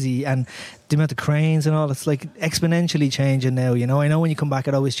crazy, and the amount of cranes and all, it's like exponentially changing now, you know. I know when you come back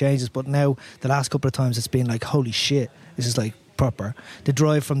it always changes, but now the last couple of times it's been like, holy shit, this is like proper. The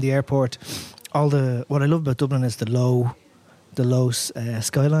drive from the airport, what I love about Dublin is the low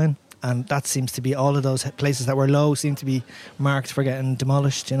skyline, and that seems to be, all of those places that were low seem to be marked for getting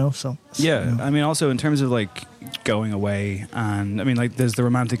demolished, you know. So yeah, you know. I mean, also in terms of like going away, and I mean, like, there's the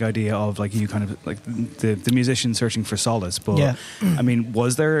romantic idea of like you kind of like the musician searching for solace, but yeah. I mean,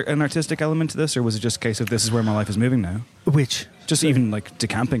 was there an artistic element to this, or was it just a case of this is where my life is moving now? Which? Just even like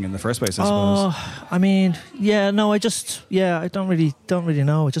decamping in the first place, I suppose. I mean, yeah, no, I don't really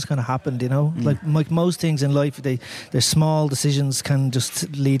know. It just kind of happened, you know. Like most things in life, their small decisions can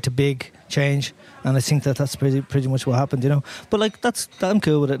just lead to big change, and I think that's pretty much what happened, you know. But like I'm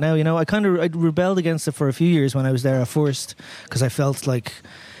cool with it now, you know. I rebelled against it for a few years when I was there at first, because I felt like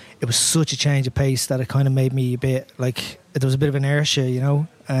it was such a change of pace that it kind of made me a bit like there was a bit of inertia, you know.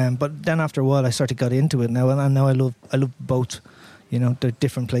 But then after a while, I started got into it now, and now I love both. You know, they're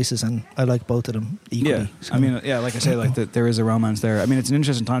different places, and I like both of them equally. Yeah, so. I mean, yeah, like I say, like there is a romance there. I mean, it's an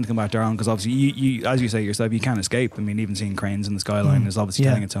interesting time to come back to Ireland because obviously, you as you say yourself, you can't escape. I mean, even seeing cranes in the skyline is obviously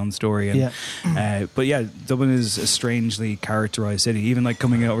telling its own story. And, but yeah, Dublin is a strangely characterised city. Even like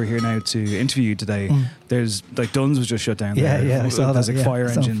coming over here now to interview you today, there's like Dunn's was just shut down. I saw there's that. like fire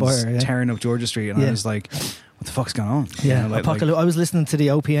engines tearing up Georgia Street, and I was like, what the fuck's going on? Yeah, you know, I was listening to the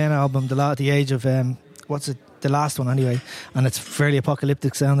OPN album, at the age of what's it? The last one anyway, and it's fairly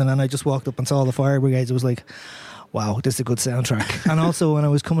apocalyptic sounding, and I just walked up and saw the fire brigades. It was like, wow, this is a good soundtrack. And also when I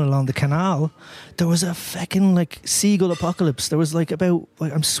was coming along the canal, there was a fucking like seagull apocalypse. There was like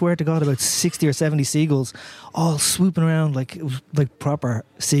I swear to God, about 60 or 70 seagulls all swooping around, like it was like proper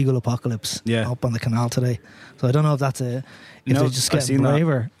seagull apocalypse up on the canal today. So I don't know if that's they're just getting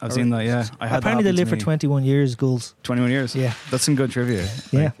braver. I've seen that, yeah. Apparently they live for 21 years, ghouls. 21 years? Yeah. That's some good trivia.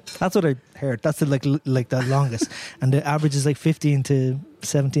 Yeah, that's what I heard. That's the longest. And the average is like 15 to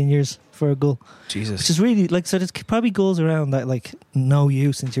 17 years for a ghoul. Jesus. Which is really, like, so there's probably ghouls around that, like, know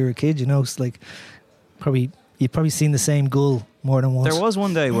you since you were a kid, you know? It's like, you've probably seen the same ghoul more than once. There was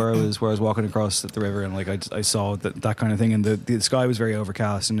one day where I was walking across the river, and like I saw that kind of thing, and the sky was very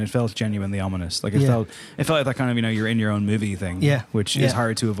overcast, and it felt genuinely ominous. Like it felt like that kind of, you know, you're in your own movie thing, which is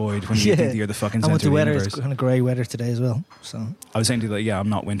hard to avoid when you think that you're the fucking center of the universe. And with the weather, it's kind of grey weather today as well. So I was saying to you that I'm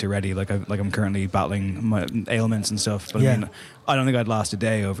not winter ready. Like I'm currently battling my ailments and stuff, but I mean, I don't think I'd last a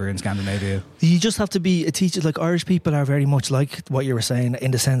day over in Scandinavia. You just have to be a teacher. Like Irish people are very much like what you were saying,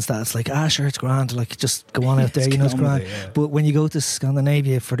 in the sense that it's like, sure, it's grand, like just go on out there, you know, it's grand. But when you go to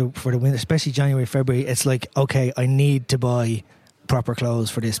Scandinavia for the winter, especially January, February, it's like, okay, I need to buy proper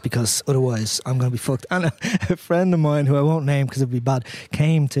clothes for this because otherwise I'm going to be fucked. And a friend of mine, who I won't name because it'd be bad,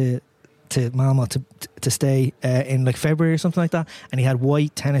 came to Malmo to stay in like February or something like that, and he had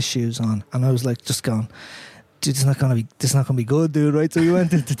white tennis shoes on, and I was like, just gone, dude, this is not gonna be good, dude, right? So we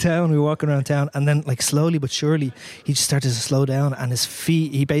went into town, we were walking around town, and then like slowly but surely he just started to slow down, and his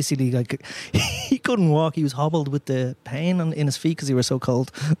feet, he basically like he couldn't walk. He was hobbled with the pain in his feet because he were so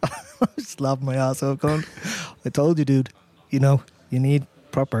cold. I was just laughing my ass off going, I told you, dude, you know, you need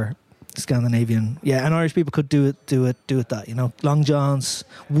proper Scandinavian, and Irish people could do it that, you know, long johns,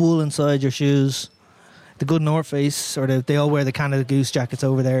 wool inside your shoes, the good North Face, or they all wear the Canada Goose jackets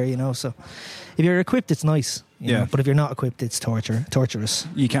over there, you know. So if you're equipped, it's nice, you know, but if you're not equipped, it's torturous.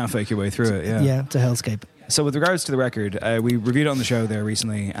 You can't fake your way through it. It's a hellscape. So with regards to the record, we reviewed it on the show there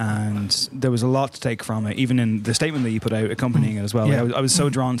recently, and there was a lot to take from it, even in the statement that you put out accompanying it as well. Yeah. Like, I was so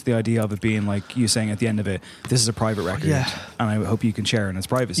drawn to the idea of it being like you saying at the end of it, this is a private record, and I hope you can share in its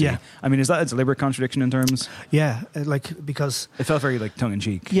privacy. Yeah. I mean, is that a deliberate contradiction in terms? Yeah, because it felt very like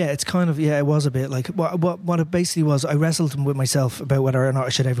tongue-in-cheek. Yeah, it's kind of, it was a bit like, what it basically was, I wrestled with myself about whether or not I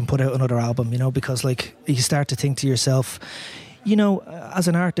should even put out another album, you know, because like you start to think to yourself, you know, as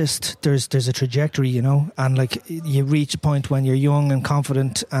an artist, there's a trajectory, you know, and like you reach a point when you're young and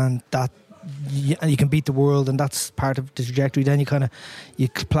confident, and that you can beat the world, and that's part of the trajectory. Then you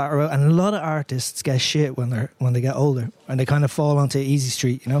platter out, and a lot of artists get shit when they get older, and they kind of fall onto easy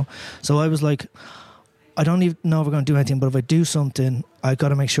street, you know. So I was like, I don't even know if we're going to do anything, but if I do something, I got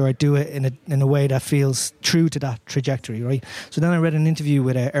to make sure I do it in a way that feels true to that trajectory, right? So then I read an interview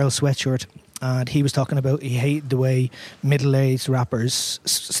with Earl Sweatshirt, and he was talking about he hated the way middle-aged rappers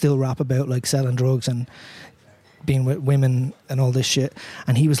still rap about like selling drugs and being with women and all this shit.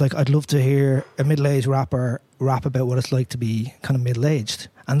 And he was like, I'd love to hear a middle-aged rapper rap about what it's like to be kind of middle-aged.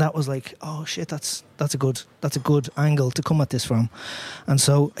 And that was like, oh shit, that's a good angle to come at this from. And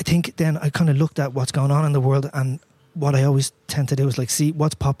so I think then I kind of looked at what's going on in the world, and what I always tend to do is like see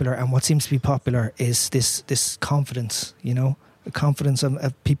what's popular, and what seems to be popular is this confidence, you know, the confidence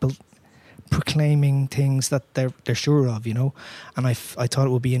of people proclaiming things that they're sure of, you know. And I thought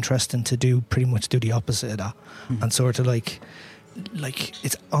it would be interesting to pretty much do the opposite of that, and sort of like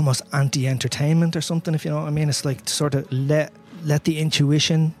it's almost anti-entertainment or something, if you know what I mean. It's like to sort of let the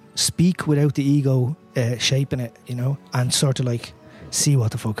intuition speak without the ego shaping it, you know, and sort of like see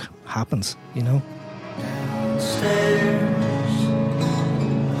what the fuck happens, you know. Downstairs,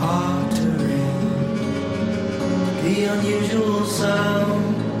 uttering the unusual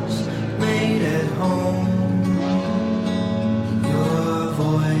sounds made at home. Your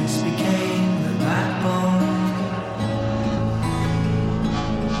voice became the backbone,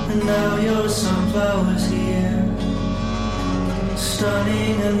 and now your sunflowers here,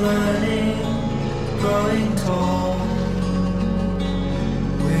 stunning and learning, growing tall.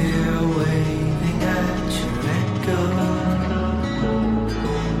 We're waving at your echo.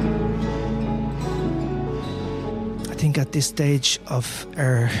 I think at this stage of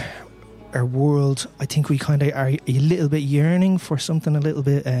our world, I think we kind of are a little bit yearning for something a little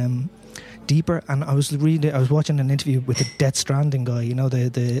bit deeper. And I was watching an interview with the Death Stranding guy, you know, the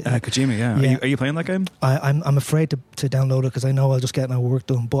Kojima. Yeah. Are you playing that game? I'm afraid to download it because I know I'll just get my work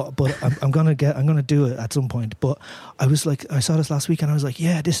done. But I'm gonna do it at some point. But I was like, I saw this last week, and I was like,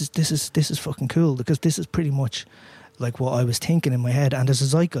 yeah, this is fucking cool, because this is pretty much like what I was thinking in my head. And there's a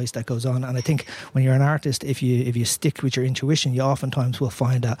zeitgeist that goes on, and I think when you're an artist, if you stick with your intuition, you oftentimes will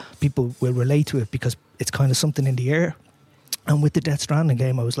find that people will relate to it because it's kind of something in the air. And with the Death Stranding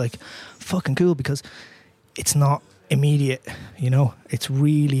game, I was like, fucking cool, because it's not immediate, you know, it's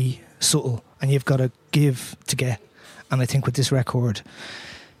really subtle, and you've got to give to get. And I think with this record,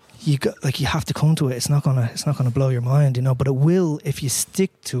 you have to come to it. It's not gonna blow your mind, you know, but it will if you stick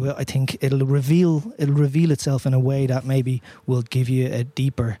to it. I think it'll reveal itself in a way that maybe will give you a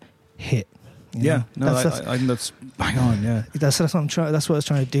deeper hit. Yeah, no, I think that's bang on. Yeah, that's what I was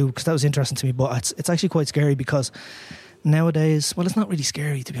trying to do, because that was interesting to me. But it's actually quite scary, because nowadays, well, it's not really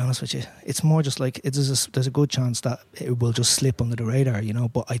scary, to be honest with you. It's more just like there's a good chance that it will just slip under the radar, you know.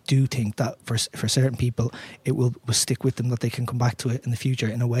 But I do think that for certain people, it will stick with them, that they can come back to it in the future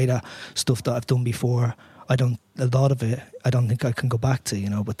in a way that stuff that I've done before, a lot of it, I don't think I can go back to, you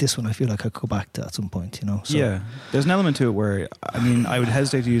know. But this one, I feel like I could go back to at some point, you know. So, yeah, there's an element to it where, I mean, I would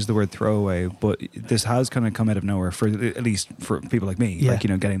hesitate to use the word throwaway, but this has kind of come out of nowhere, for at least for people like me. Yeah. Like, you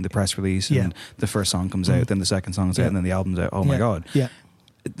know, getting the press release, and the first song comes out, then the second song's out, and then the album's out. Oh my god. Yeah.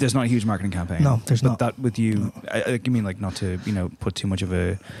 There's not a huge marketing campaign. No, there's not. But that with you, I mean, like, not to, you know, put too much of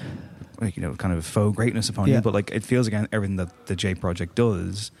a, like, you know, kind of faux greatness upon you, but like, it feels again, everything that the J Project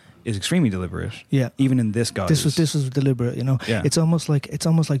does is extremely deliberate. Yeah. Even in this guise. This was deliberate, you know. Yeah. It's almost like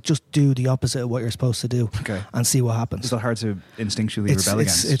just do the opposite of what you're supposed to do, and see what happens. It's not hard to instinctually rebel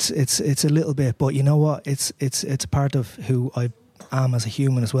against. It's a little bit, but you know what? It's a part of who am as a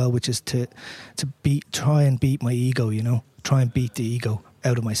human as well, which is to try and beat my ego, you know, try and beat the ego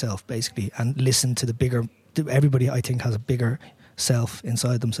out of myself, basically, and listen to the bigger. Everybody, I think, has a bigger self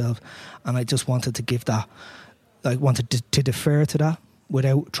inside themselves, and I just wanted to give that. I wanted to defer to that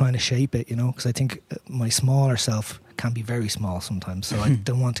without trying to shape it, you know, because I think my smaller self can be very small sometimes. So I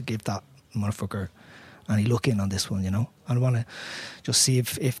don't want to give that motherfucker any look in on this one, you know. I want to just see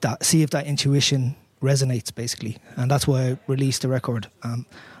if that intuition resonates, basically, and that's why I released the record, and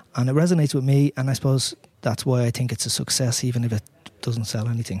it resonates with me, and I suppose that's why I think it's a success, even if it doesn't sell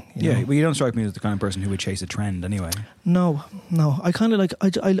anything. You know? Well, you don't strike me as the kind of person who would chase a trend anyway. No. I kind of like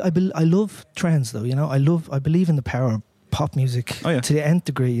I love trends, though. You know, I believe in the power of pop music to the nth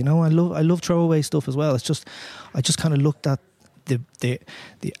degree. You know, I love throwaway stuff as well. It's just I just kind of looked at the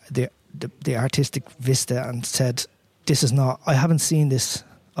artistic vista and said, this is not. I haven't seen this.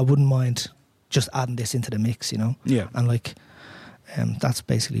 I wouldn't mind just adding this into the mix. You know. Yeah. And like. That's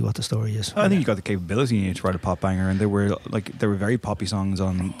basically what the story is. I think you got the capability to write a pop banger, and there were very poppy songs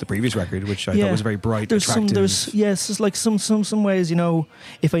on the previous record, which I thought was very bright, attractive. It's like some ways, you know,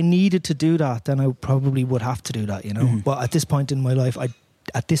 if I needed to do that, then I probably would have to do that, you know. Mm-hmm. But at this point in my life,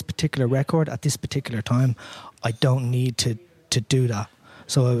 at this particular record, at this particular time, I don't need to do that.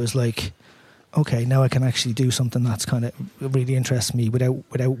 So I was like, okay, now I can actually do something that's kind of really interests me without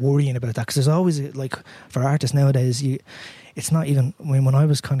worrying about that. Because there's always, like, for artists nowadays, it's not even, when I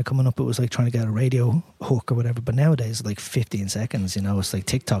was kind of coming up, it was like trying to get a radio hook or whatever, but nowadays, like 15 seconds, you know, it's like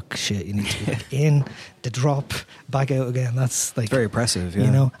TikTok shit. You need to be like in, the drop, back out again. That's like... It's very oppressive, yeah.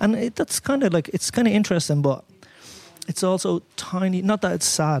 You know, and that's kind of like, it's kind of interesting, but it's also tiny. Not that it's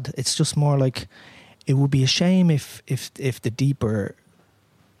sad, it's just more like, it would be a shame if the deeper,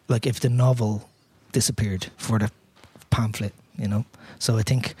 like if the novel disappeared for the pamphlet, you know. So I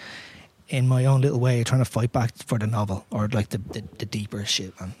think... in my own little way, trying to fight back for the novel or like the deeper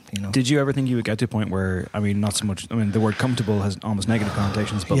shit, man, you know. Did you ever think you would get to a point where, I mean, not so much, I mean, the word comfortable has almost negative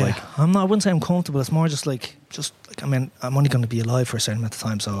connotations, but like... I wouldn't say I'm comfortable, it's more just like, I mean, I'm only going to be alive for a certain amount of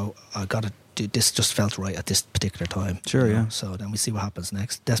time, so I got to do, this just felt right at this particular time. Sure, you know? yeah. So then we see what happens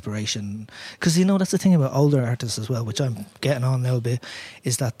next. Desperation. Because, you know, that's the thing about older artists as well, which I'm getting on now a bit,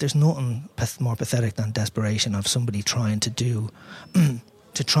 is that there's nothing more pathetic than desperation of somebody trying to do...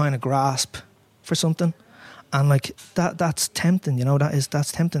 to trying to grasp for something, and like that's tempting, you know. That's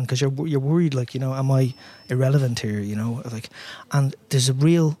tempting because you're worried, like, you know, am I irrelevant here, you know, like, and there's a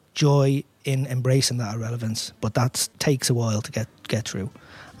real joy in embracing that irrelevance, but that takes a while to get through,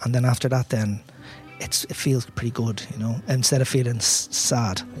 and then after that, then it feels pretty good, you know, instead of feeling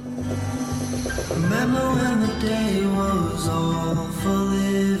sad. Remember when the day was all for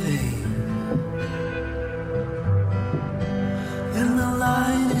living? And the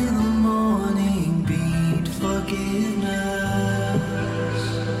light in the morning beat forgiveness.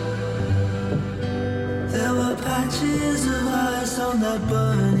 There were patches of ice on that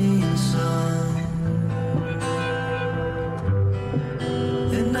burning sun.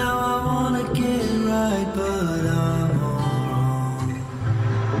 And now I wanna get right, but I'm all wrong.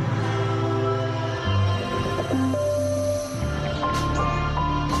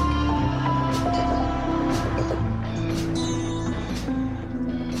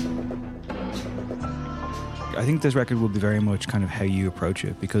 I think this record will be very much kind of how you approach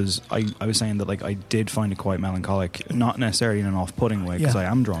it, because I was saying that, like, I did find it quite melancholic, not necessarily in an off-putting way, because I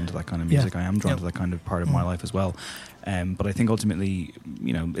am drawn to that kind of music, I am drawn to that kind of part of my life as well, but I think ultimately,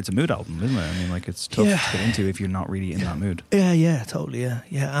 you know, it's a mood album, isn't it? I mean, like, it's tough to get into if you're not really in that mood. Yeah, totally,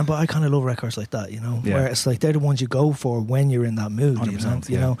 yeah. But I kind of love records like that, you know, where it's like they're the ones you go for when you're in that mood, 100%,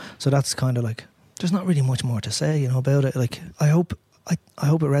 you know. So that's kind of like, there's not really much more to say, you know, about it. Like, I hope it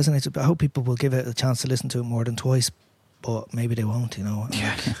resonates. I hope people will give it a chance to listen to it more than twice, but maybe they won't, you know.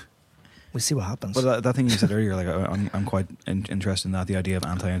 Yeah. We'll see what happens. But that thing you said earlier, like, I'm quite interested in that, the idea of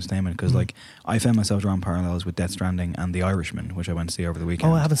anti-entertainment, because like, I found myself drawing parallels with Death Stranding and The Irishman, which I went to see over the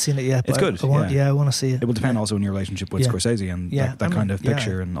weekend. Oh, I haven't seen it yet. It's good. I want to see it. It will depend also on your relationship with Scorsese and that kind of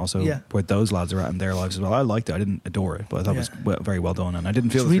picture, and also where those lads are at in their lives as well. I liked it. I didn't adore it, but I thought it was very well done, and I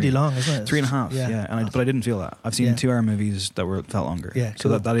didn't feel it's really long, isn't it? 3.5. Yeah, but I didn't feel that. I've seen 2-hour movies that felt longer. Yeah, so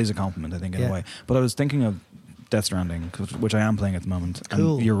that is a compliment, I think, in a way. But I was thinking of Death Stranding, which I am playing at the moment,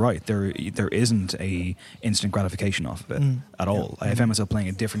 and you're right, there isn't a instant gratification off of it at all. I found myself playing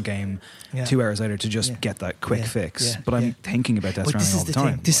a different game 2 hours later to just get that quick fix, but I'm thinking about Death Stranding all the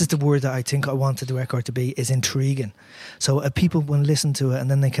time. This is the word that I think I wanted the record to be, is intriguing. So people will listen to it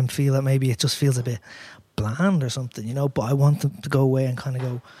and then they can feel that maybe it just feels a bit bland or something, you know, but I want them to go away and kind of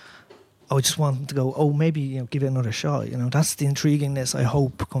go, I just want them to go, oh, maybe, you know, give it another shot. You know, that's the intriguingness I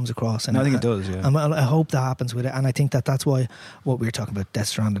hope comes across. And I think it does, yeah. I hope that happens with it. And I think that's why what we were talking about Death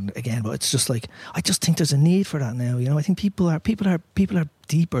Stranding again. But it's just like, I just think there's a need for that now. You know, I think people are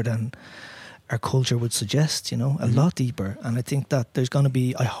deeper than our culture would suggest, you know, a lot deeper. And I think that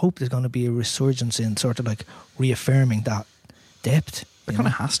I hope there's going to be a resurgence in sort of like reaffirming that depth. There kind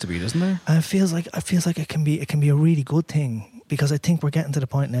of has to be, doesn't there? And it feels like it can be a really good thing, because I think we're getting to the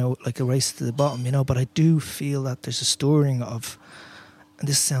point now, like a race to the bottom, you know. But I do feel that there's a stirring of, and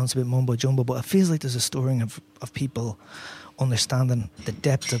this sounds a bit mumbo jumbo, but it feels like there's a stirring of people understanding the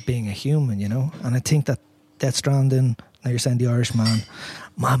depth of being a human, you know. And I think that Death Stranding, now you're saying The Irishman,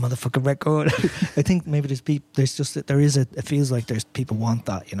 my motherfucking record. I think maybe it feels like there's people want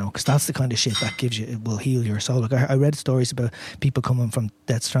that, you know, because that's the kind of shit that gives you, it will heal your soul. Like I read stories about people coming from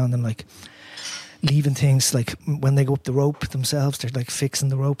Death Stranding, like leaving things, like when they go up the rope themselves, they're like fixing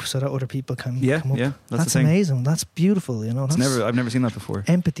the rope so that other people can come up. Yeah, that's amazing. That's beautiful, you know. I've never seen that before.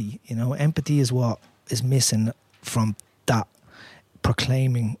 Empathy, you know, empathy is what is missing from that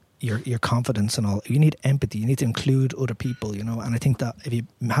proclaiming your confidence and all. You need empathy. You need to include other people, you know. And I think that if you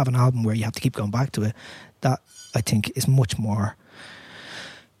have an album where you have to keep going back to it, that I think is much more.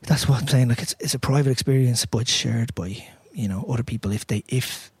 That's what I'm saying. Like it's a private experience, but it's shared by, you know, other people if they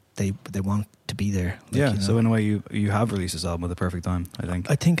want to be there. Like, yeah. You know? So in a way, you have released this album at the perfect time.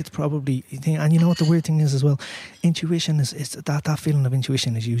 I think it's probably, and you know what the weird thing is as well. Intuition is that feeling of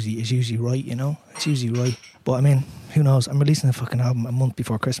intuition is usually right. You know, it's usually right. But I mean, who knows? I'm releasing a fucking album a month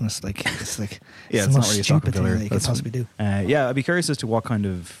before Christmas. Like it's like yeah, it's the not most really a stupid killer. thing that you could possibly do. Yeah, I'd be curious as to what kind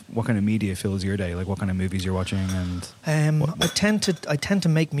of media fills your day. Like what kind of movies you're watching and. I tend to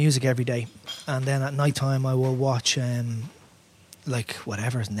make music every day, and then at night time I will watch. Like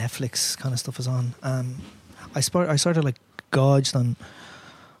whatever Netflix kind of stuff is on. I sort of like gauged on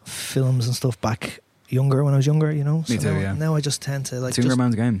films and stuff back younger when I was younger, you know. Me too, yeah. Now I just tend to like. It's a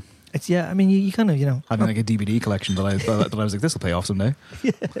man's game. It's I mean, you kind of, you know. Having like a DVD collection that I was like, this will pay off someday.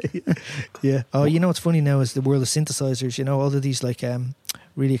 Yeah. Oh, you know what's funny now is the world of synthesizers. You know, all of these like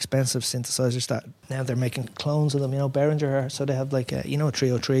really expensive synthesizers that now they're making clones of them. You know, Behringer, so they have like you know,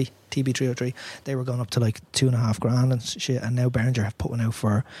 303, TB303. They were going up to like $2,500 and shit, and now Behringer have put one out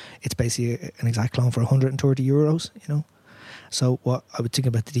for, it's basically an exact clone for €130. You know. So what I would think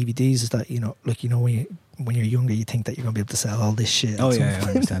about the DVDs is that, you know, like, you know, when you're younger, you think that you're going to be able to sell all this shit. Oh yeah, I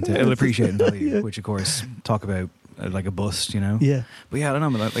understand. It'll appreciate in value, which of course talk about like a bust, you know. Yeah. But yeah, I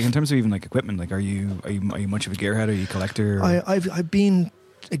don't know. Like in terms of even like equipment, like are you much of a gearhead? Are you a collector? I've been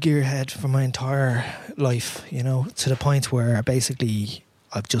a gearhead for my entire life, you know, to the point where basically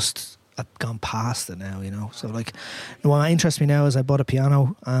I've gone past it now, you know. So like, what interests me now is I bought a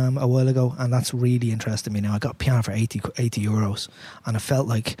piano a while ago, and that's really interested me now. I got a piano for €80, and I felt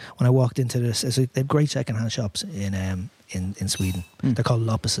like when I walked into this, they have great second-hand shops in Sweden. They're called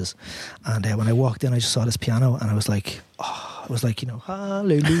Loppeses, and when I walked in, I just saw this piano, and I was like, you know,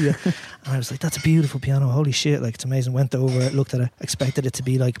 hallelujah. And I was like, that's a beautiful piano, holy shit, like it's amazing. Went over it, looked at it, expected it to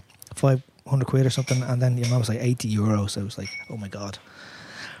be like £500 or something, and then, you know, it was like €80. So I was like, oh my god.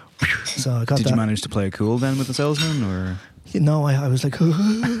 So I got Did you manage to play it cool then with the salesman, or? No, I was like, so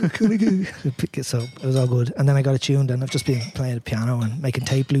it was all good. And then I got it tuned, and I've just been playing the piano and making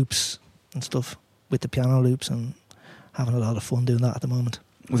tape loops and stuff with the piano loops, and having a lot of fun doing that at the moment.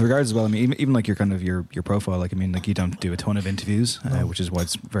 With regards as well, I mean, even like your kind of your profile, like I mean, like you don't do a ton of interviews, which is why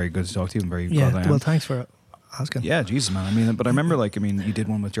it's very good to talk to you and very glad I am. Well, thanks for asking. Yeah, Jesus, man. I mean, but I remember, like, I mean, you did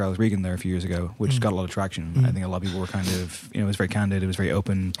one with Giles Regan there a few years ago, which got a lot of traction. I think a lot of people were kind of, you know, it was very candid, it was very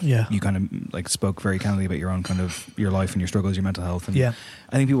open. Yeah. You kind of like spoke very candidly about your own kind of your life and your struggles, your mental health. And yeah.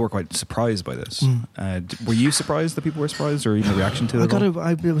 I think people were quite surprised by this. Were you surprised that people were surprised, or even a reaction to it?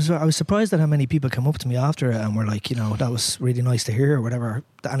 I was surprised at how many people come up to me after it and were like, you know, that was really nice to hear or whatever.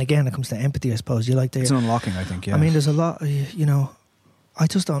 And again, it comes to empathy, I suppose. You like to. It's an unlocking, I think. Yeah. I mean, there's a lot, you know. I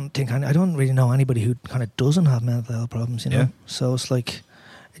just don't think I don't really know anybody who kind of doesn't have mental health problems, you know. Yeah. So it's like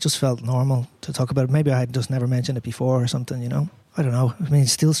it just felt normal to talk about it. Maybe I had just never mentioned it before or something, you know. I don't know. I mean,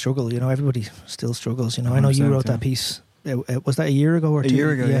 still struggle, you know. Everybody still struggles, you know. I know you wrote that piece. Was that a year ago or 2? A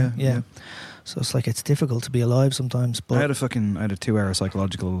year ago, yeah. So it's like it's difficult to be alive sometimes. But I had a 2-hour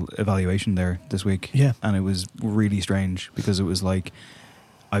psychological evaluation there this week. Yeah. And it was really strange because it was like,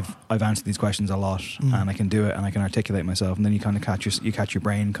 I've answered these questions a lot, and I can do it, and I can articulate myself, and then you kind of catch your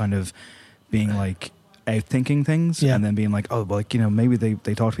brain kind of being like out thinking things, and then being like, oh, well, like, you know, maybe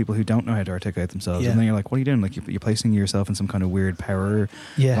they talk to people who don't know how to articulate themselves, and then you're like, what are you doing? Like you're placing yourself in some kind of weird power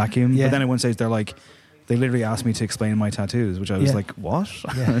vacuum. But then at one stage they're like, they literally asked me to explain my tattoos, which I was like, what?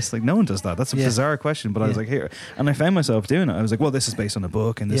 Yeah. It's like, no one does that. That's a bizarre question. But I was like, here. And I found myself doing it. I was like, well, this is based on a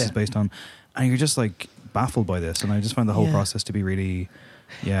book and this is based on... And you're just like baffled by this. And I just found the whole process to be really...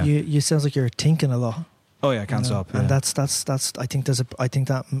 Yeah. You sounds like you're thinking a lot. Oh yeah, I can't stop. And that's I think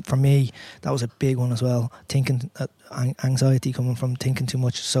that for me that was a big one as well. Thinking anxiety coming from thinking too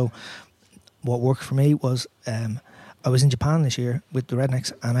much. So what worked for me was I was in Japan this year with the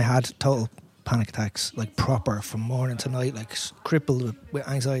Rednecks, and I had total panic attacks, like proper from morning to night, like crippled with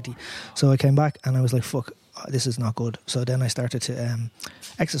anxiety. So I came back and I was like, fuck, this is not good. So then I started to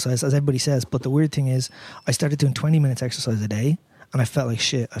exercise, as everybody says. But the weird thing is, I started doing 20 minutes exercise a day. And I felt like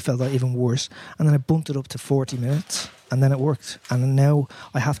shit. I felt like even worse. And then I bumped it up to 40 minutes. And then it worked. And now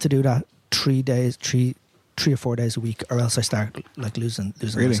I have to do that 3 or 4 days a week, or else I start like losing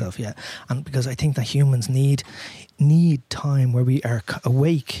myself. Yeah. And because I think that humans need time where we are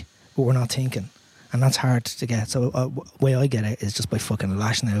awake, but we're not thinking. And that's hard to get. So the way I get it is just by fucking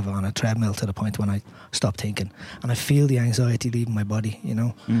lashing out on a treadmill to the point when I stop thinking. And I feel the anxiety leaving my body, you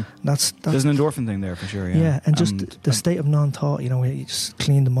know. That's there's an endorphin thing there for sure, yeah. Yeah, and just the state of non-thought, you know, where you just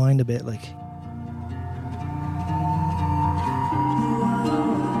clean the mind a bit, like...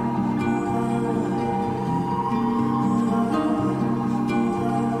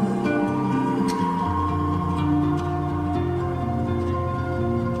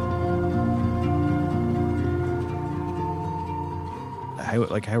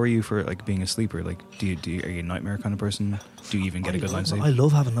 How are you for like being a sleeper? Like, are you a nightmare kind of person? Do you even get a good night's sleep? I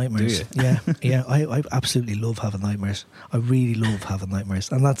love having nightmares. Do you? Yeah. I absolutely love having nightmares. I really love having nightmares,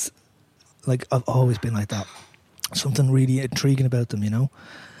 and that's like I've always been like that. Something really intriguing about them, you know.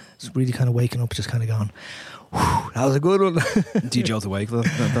 It's really kind of waking up, just kind of going, that was a good one. Do you jolt awake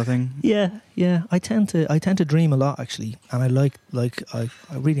that thing? Yeah. I tend to dream a lot actually, and I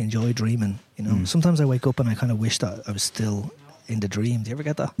really enjoy dreaming. You know, sometimes I wake up and I kind of wish that I was still in the dream. Do you ever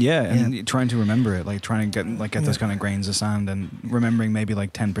get that? Yeah, and trying to remember it, like trying to get those kind of grains of sand and remembering maybe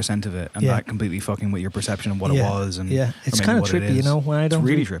like 10% of it, and that completely fucking with your perception of what it was. And it's kind of trippy, you know. When I don't, it's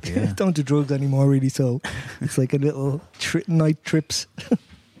really trippy. Yeah. Don't do drugs anymore, really. So it's like a little night trips.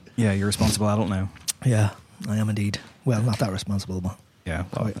 Yeah, you're a responsible adult now. Yeah, I am indeed. Well, not that responsible, but yeah,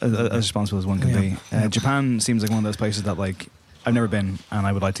 as responsible as one can be. Japan seems like one of those places that like I've never been, and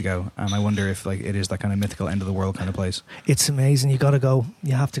I would like to go, and I wonder if like it is that kind of mythical end of the world kind of place. It's amazing. You got to go.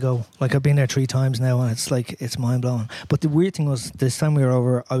 You have to go. Like I've been there 3 times now, and it's mind blowing. But the weird thing was, this time we were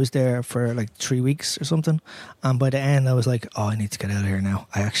over, I was there for like 3 weeks or something, and by the end I was like, oh, I need to get out of here now.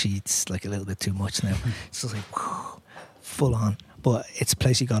 It's like a little bit too much now. It's just like full on. But it's a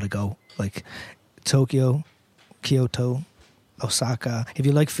place you got to go. Like Tokyo, Kyoto, Osaka. If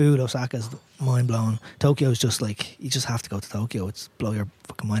you like food, Osaka's mind blowing. Tokyo's just like, you just have to go to Tokyo. It's blow your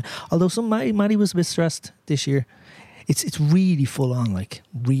fucking mind. Although Maddie was a bit stressed this year. It's really full on, like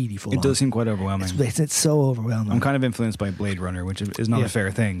really full on. It does seem quite overwhelming. It's so overwhelming. I'm kind of influenced by Blade Runner, which is not a fair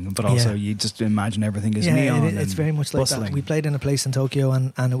thing, but also you just imagine everything is neon. It's very much like bustling. that. We played in a place in Tokyo,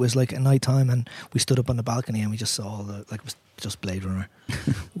 and it was like at night time, and we stood up on the balcony and we just saw all the, like, it was just Blade Runner,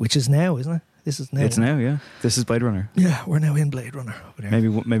 which is now, isn't it? This is now. It's now, yeah. This is Blade Runner. Yeah, we're now in Blade Runner over there.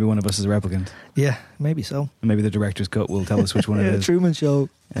 Maybe one of us is a replicant. Yeah, maybe so. And maybe the director's cut will tell us which one it is. Truman Show.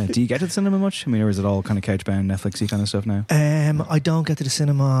 Do you get to the cinema much? I mean, or is it all kind of couch-bound, Netflixy kind of stuff now? I don't get to the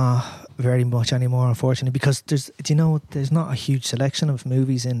cinema very much anymore, unfortunately, because there's not a huge selection of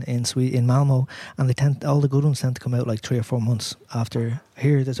movies in Malmo, and all the good ones tend to come out like 3 or 4 months after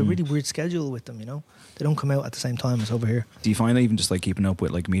here. There's a really weird schedule with them, you know. They don't come out at the same time as over here. Do you find that even just like keeping up with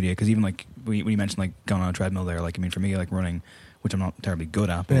like media? Because even like when you mentioned like going on a treadmill there, like I mean for me like running, which I'm not terribly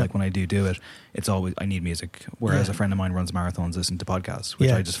good at, but like when I do it, it's always I need music. Whereas a friend of mine runs marathons, listen to podcasts, which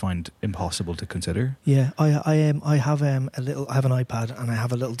I just find impossible to consider. Yeah, I have I have an iPad and I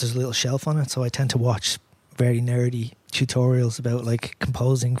have there's a little shelf on it, so I tend to watch very nerdy tutorials about like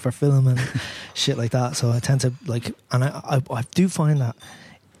composing for film and shit like that. So I tend to like, and I do find that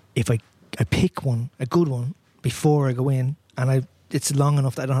if I pick a good one before I go in, and it's long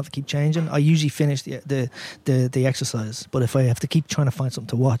enough that I don't have to keep changing. I usually finish the exercise, but if I have to keep trying to find something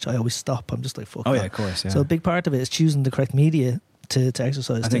to watch, I always stop. I'm just like, fuck. Oh yeah, of course. Yeah. So a big part of it is choosing the correct media to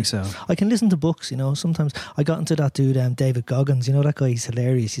exercise. I think so. I can listen to books, you know. Sometimes I got into that dude, David Goggins. You know that guy? He's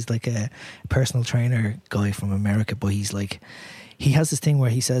hilarious. He's like a personal trainer guy from America, but he's like, he has this thing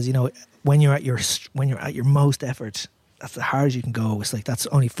where he says, you know, when you're at your most effort, that's as hard as you can go. It's like that's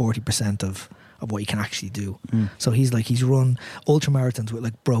only 40% of of what you can actually do. So he's run ultra marathons with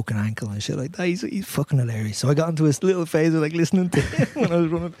like broken ankle and shit like that. He's fucking hilarious. So I got into this little phase of like listening to him when I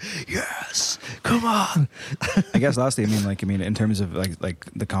was running. Yes, come on. I guess lastly, in terms of like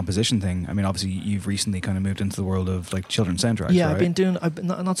the composition thing, I mean, obviously you've recently kind of moved into the world of like children's soundtracks. Yeah, right? I've been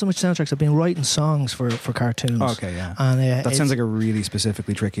not so much soundtracks. I've been writing songs for cartoons. Okay, yeah. And that sounds like a really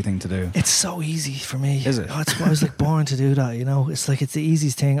specifically tricky thing to do. It's so easy for me. Is it? I was like born to do that. You know, it's like it's the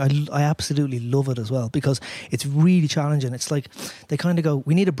easiest thing. I absolutely love it as well because it's really challenging. It's like they kind of go,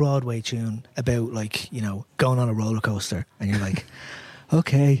 we need a Broadway tune about like, you know, going on a roller coaster, and you're like,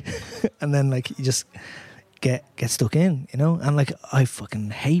 okay, and then like you just get stuck in, you know. And like I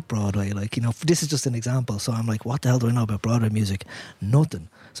fucking hate Broadway. Like, you know, this is just an example. So I'm like, what the hell do I know about Broadway music? Nothing.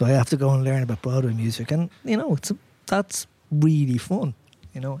 So I have to go and learn about Broadway music, and you know, that's really fun.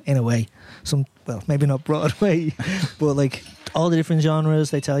 You know, in a way. Well, maybe not Broadway, but like all the different genres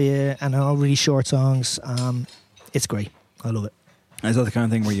they tell you, and all really short songs. It's great. I love it. Is that the kind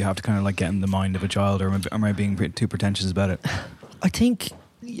of thing where you have to kind of like get in the mind of a child, or am I being too pretentious about it? I think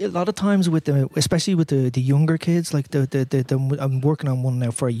a lot of times especially with the younger kids, like I'm working on one now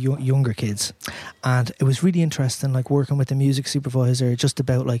for younger kids, and it was really interesting, like working with the music supervisor just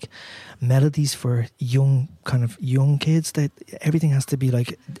about like melodies for young kids. That everything has to be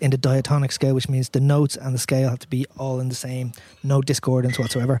like in the diatonic scale, which means the notes and the scale have to be all in the same, no discordance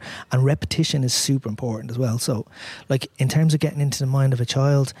whatsoever, and repetition is super important as well. So like in terms of getting into the mind of a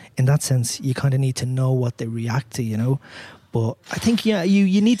child, in that sense you kind of need to know what they react to, you know. But I think, yeah,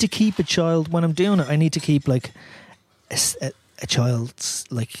 you need to keep a child, when I'm doing it, I need to keep like a child's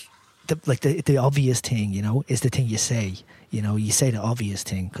like the obvious thing, you know, is the thing you say. You know, you say the obvious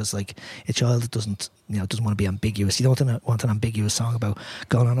thing because like a child doesn't want to be ambiguous. You don't want an ambiguous song about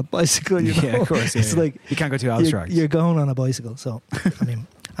going on a bicycle, you know. Yeah, of course. Yeah, it's like you can't go too abstract. You're going on a bicycle, so I mean,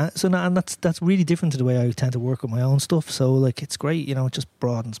 and that's really different to the way I tend to work with my own stuff. So like it's great, you know. It just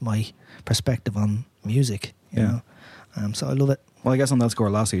broadens my perspective on music, you know. So I love it. Well, I guess on that score,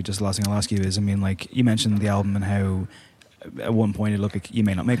 lastly, just the last thing I'll ask you is, I mean, like you mentioned the album and how at one point it looked like you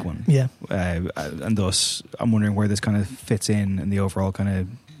may not make one. Yeah. And thus, I'm wondering where this kind of fits in the overall kind of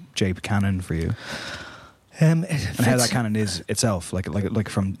Jape canon for you. And how that canon is itself, like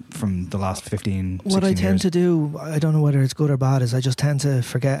from the last 15, 16 What I tend years. to do, I don't know whether it's good or bad, is I just tend to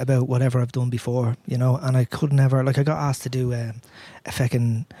forget about whatever I've done before, you know. And I could never, like I got asked to do a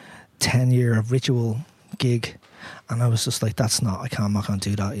fucking 10-year ritual gig, and I was just like, I'm not going to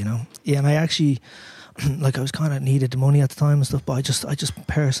do that, you know. Yeah, and I actually, like, I was kind of needed the money at the time and stuff, but I just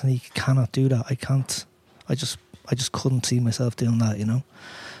personally cannot do that. I just couldn't see myself doing that, you know.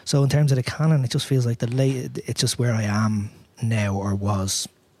 So in terms of the canon, it just feels like it's just where I am now, or was,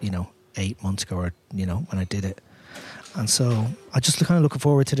 you know, 8 months ago, or, you know, when I did it. And so I just kind of looking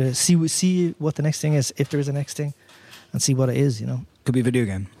forward to see what the next thing is, if there is a next thing, and see what it is, you know. Could be a video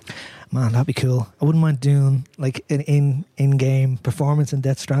game. Man, that'd be cool. I wouldn't mind doing like an in-game performance in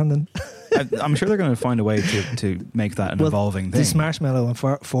Death Stranding. I'm sure they're going to find a way to make that an evolving thing. This Marshmallow on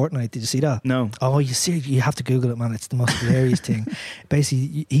Fortnite, did you see that? No. Oh, you have to Google it, man. It's the most hilarious thing.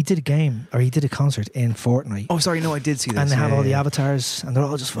 Basically, he did a game, or he did a concert in Fortnite. Oh, sorry, no, I did see this. And they have all the avatars, and they're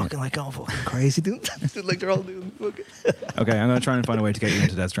all just fucking like going fucking crazy, dude. Like they're all doing fucking. Okay, I'm going to try and find a way to get you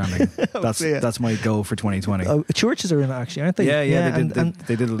into Death Stranding. That's my goal for 2020. Churches are in it, actually, aren't they? Yeah.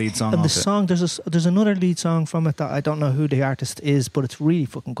 They did a lead song. And the song, there's another lead song from it that I don't know who the artist is, but it's really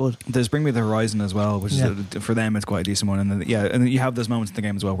fucking good. There's Bring Me the Horizon as well, which is for them it's quite a decent one. And then you have those moments in the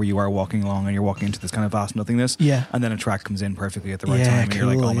game as well where you are walking along and you're walking into this kind of vast nothingness. Yeah. And then a track comes in perfectly at the right time, and you're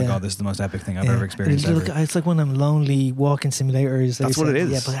like, oh my god, this is the most epic thing I've ever experienced. It's like one of them lonely walking simulators. That's what it is.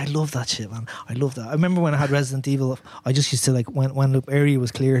 Yeah, but I love that shit, man. I love that. I remember when I had Resident Evil, I just used to like when the area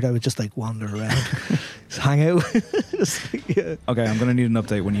was cleared, I would just like wander around, just hang out. Okay, I'm going to need an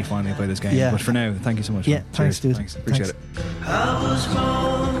update when you finally play this game. Yeah. But for now, thank you so much. Yeah, man. thanks, dude. Thanks. Appreciate it. I was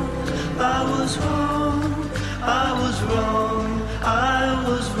wrong, I was wrong, I was wrong, I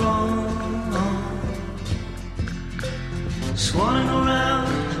was wrong. Swanning around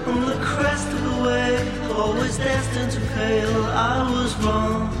on the crest of a wave, always destined to fail. I was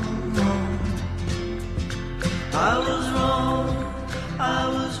wrong, I was wrong, I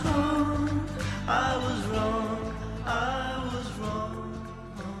was wrong, I was wrong, I was wrong.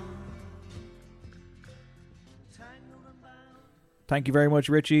 Thank you very much,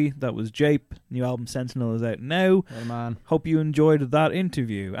 Richie. That was Jape. New album Sentinel is out now. Hey, man. Hope you enjoyed that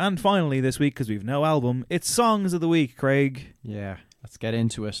interview. And finally this week, because we've no album, it's Songs of the Week, Craig. Yeah, let's get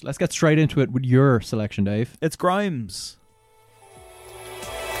into it. Let's get straight into it with your selection, Dave. It's Grimes.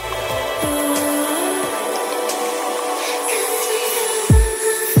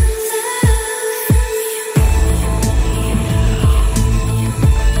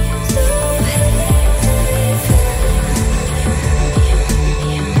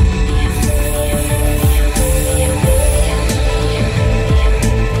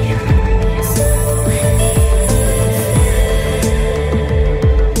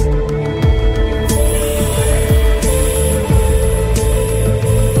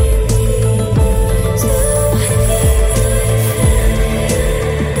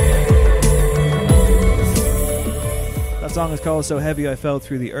 That song is called So Heavy I Fell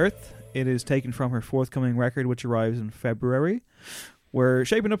Through the Earth. It is taken from her forthcoming record, which arrives in February. We're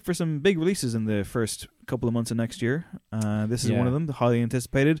shaping up for some big releases in the first couple of months of next year. This is one of them, highly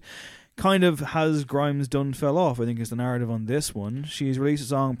anticipated. Kind of has Grimes done fell off, I think is the narrative on this one. She's released a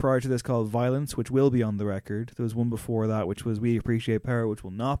song prior to this called Violence, which will be on the record. There was one before that, which was We Appreciate Power, which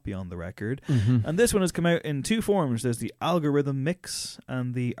will not be on the record. Mm-hmm. And this one has come out in two forms. There's the algorithm mix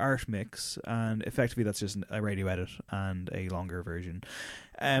and the art mix, and effectively that's just a radio edit and a longer version.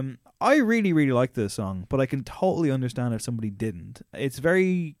 I really, really like this song, but I can totally understand if somebody didn't. It's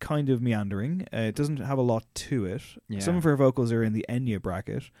very kind of meandering. It doesn't have a lot to it. Yeah. Some of her vocals are in the Enya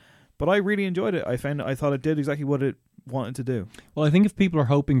bracket. But I really enjoyed it. I thought it did exactly what it wanted to do. Well, I think if people are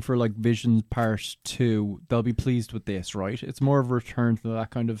hoping for like Vision Part 2, they'll be pleased with this, right? It's more of a return to that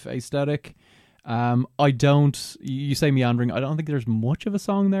kind of aesthetic. You say meandering, I don't think there's much of a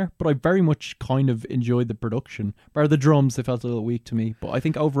song there, but I very much kind of enjoyed the production. Bar the drums, they felt a little weak to me. But I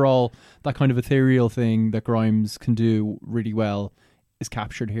think overall, that kind of ethereal thing that Grimes can do really well is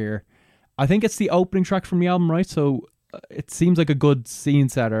captured here. I think it's the opening track from the album, right? So it seems like a good scene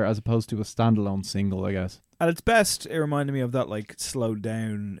setter as opposed to a standalone single, I guess. At its best, it reminded me of that like slowed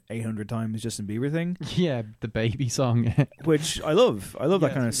down 800 times Justin Bieber thing. Yeah, the baby song. Which I love. I love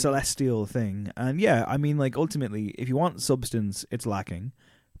that kind of celestial thing. And yeah, I mean, like, ultimately, if you want substance, it's lacking.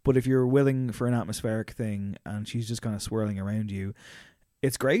 But if you're willing for an atmospheric thing and she's just kind of swirling around you,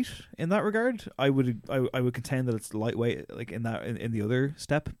 it's great in that regard. I would contend that it's lightweight, like in the other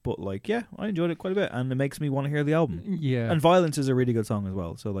step, but like I enjoyed it quite a bit, and it makes me want to hear the album. Yeah, and Violence is a really good song as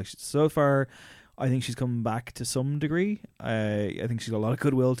well. So like so far, I think she's come back to some degree. I think she's got a lot of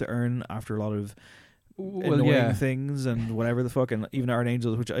goodwill to earn after a lot of annoying things and whatever the fuck, and even Art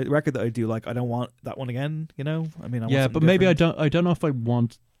Angels, which a record that I do like. I don't want that one again. You know, I mean, but maybe I don't know if I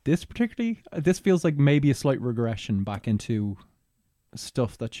want this particularly. This feels like maybe a slight regression back into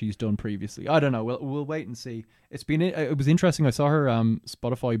stuff that she's done previously. I don't know. We'll wait and see. It was interesting. I saw her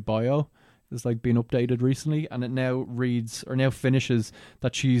Spotify bio is like being updated recently, and it now finishes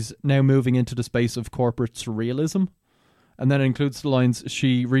that she's now moving into the space of corporate surrealism, and then it includes the lines,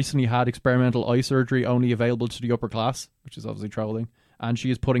 she recently had experimental eye surgery only available to the upper class, which is obviously trolling, and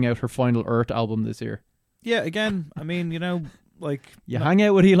she is putting out her final Earth album this year. Yeah, again, I mean, you know, like hang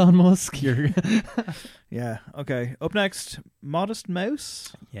out with Elon Musk. Yeah. Okay. Up next, Modest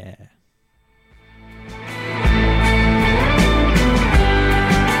Mouse. Yeah.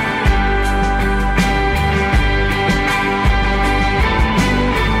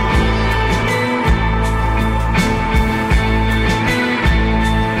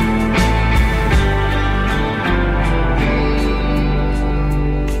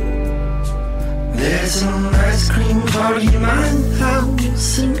 There's an ice cream party in my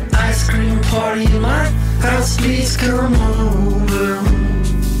house, an ice cream party in my house, please come over.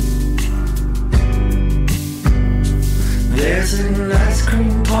 There's an ice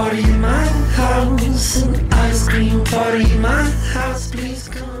cream party in my house, an ice cream party in my house, please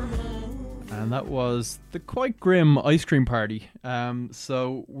come over. And that was the quite grim Ice Cream Party.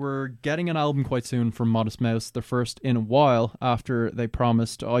 So we're getting an album quite soon from Modest Mouse, the first in a while, after they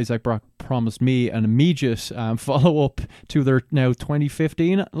promised, Isaac Brock promised me an immediate follow-up to their now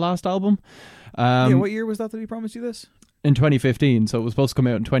 2015 last album. What year was that he promised you this? In 2015, so it was supposed to come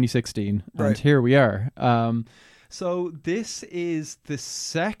out in 2016, right. And here we are. So this is the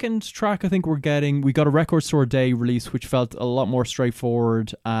second track I think we're getting. We got a Record Store Day release, which felt a lot more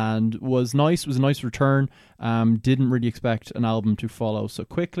straightforward and was nice. It was a nice return. Didn't really expect an album to follow so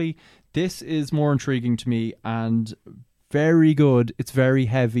quickly. This is more intriguing to me and very good. It's very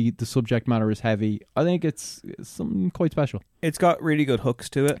heavy. The subject matter is heavy. I think it's something quite special. It's got really good hooks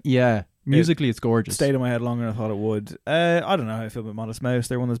to it. Yeah. Musically, it's gorgeous. Stayed in my head longer than I thought it would. I don't know how I feel about Modest Mouse.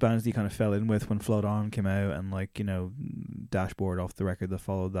 They're one of those bands that you kind of fell in with when Float On came out, and like, you know, Dashboard off the record that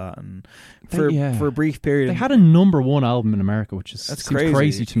followed that, and for a brief period they had a #1 album in America, which is seems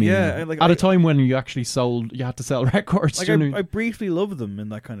crazy to me. Yeah, like, at a time when you actually you had to sell records. Like I briefly loved them in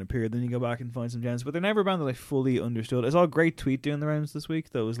that kind of period. Then you go back and find some gems, but they're never a band that I fully understood. I saw a great tweet doing the rounds this week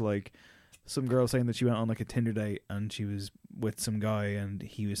that was like some girl saying that she went on like a Tinder date and she was with some guy and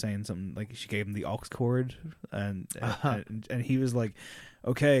he was saying something like she gave him the aux cord and he was like,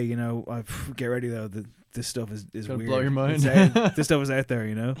 okay, you know, get ready though, this stuff is weird. Blow your mind. This stuff is out there,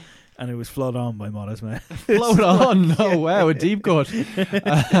 you know. And it was Float On by Modest Mouse. Float On, no, wow, a deep cut.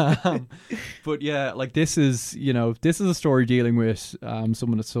 But yeah, like this is a story dealing with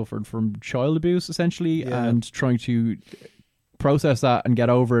someone that suffered from child abuse essentially, and trying to process that and get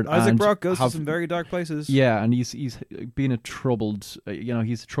over it. Isaac Brock goes to some very dark places. Yeah, and he's been a troubled,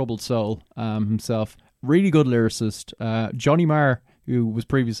 he's a troubled soul himself. really good lyricist. Johnny Marr, who was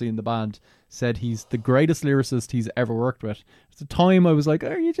previously in the band, said he's the greatest lyricist he's ever worked with. At the time, I was like,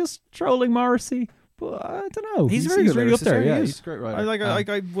 are you just trolling Morrissey? But I don't know. He's very good really up there. yeah, He's a great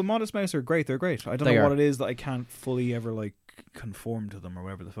writer. When Modest Mouse are great, they're great. I don't know what it is that I can't fully ever like conform to them or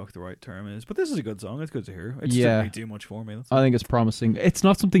whatever the fuck the right term is. But this is a good song. It's good to hear. It just didn't really do much for me. I think it's promising. It's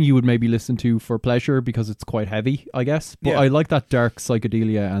not something you would maybe listen to for pleasure because it's quite heavy, I guess. But I like that dark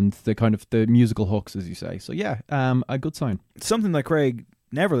psychedelia and the kind of the musical hooks, as you say. So yeah, a good sign. Something that Craig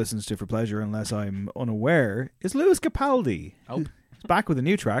never listens to for pleasure unless I'm unaware is Lewis Capaldi. Oh, he's back with a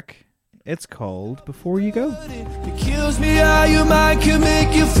new track. It's called Before You Go. It kills me how your mind can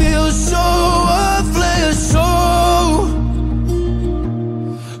make you feel so worthless. So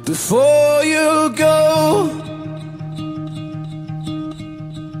before you go,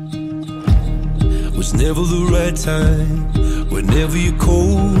 was never the right time. Whenever you're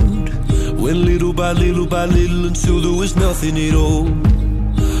cold, went little by little by little until there was nothing at all.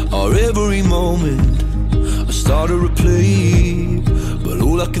 Or every moment I started to replay, but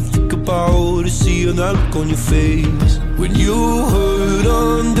all I can think about is seeing that look on your face when you hurt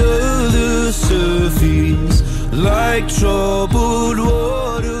under the surface, like troubled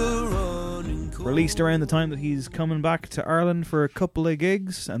water running cold. Released around the time that he's coming back to Ireland for a couple of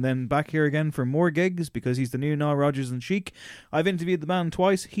gigs, and then back here again for more gigs because he's the new Nile Rodgers and Chic. I've interviewed the band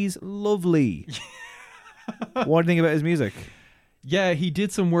twice. He's lovely. What do you think about his music? Yeah, he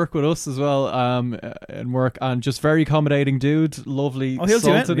did some work with us as well, and work, and just very accommodating dude, lovely. Oh, he'll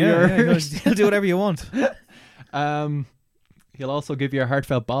do it. He'll do whatever you want. He'll also give you a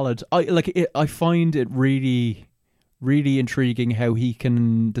heartfelt ballad. I find it really, really intriguing how he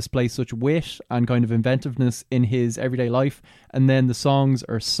can display such wit and kind of inventiveness in his everyday life, and then the songs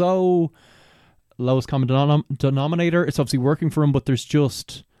are so lowest common denominator. It's obviously working for him, but there's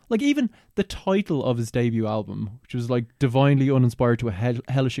just like even the title of his debut album, which was like divinely uninspired to a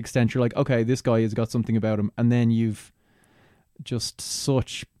hellish extent. You're like, okay, this guy has got something about him, and then you've just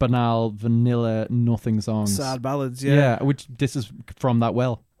such banal, vanilla, nothing songs, sad ballads. Yeah, which this is from that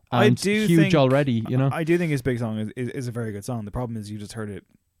well. And I do huge think, already, you know. I do think his big song is a very good song. The problem is you just heard it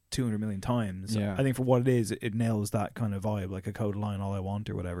 200 million times. Yeah. I think for what it is, it nails that kind of vibe, like a Code Line, All I Want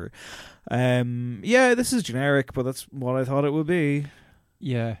or whatever. Yeah, this is generic, but that's what I thought it would be.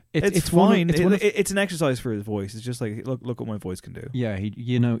 Yeah, it's fine. It's an exercise for his voice. It's just like look what my voice can do. Yeah,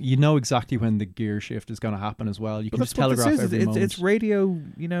 you know exactly when the gear shift is going to happen as well. You can just telegraph every moment. It's radio.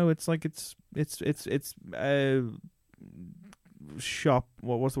 You know, it's like it's shop.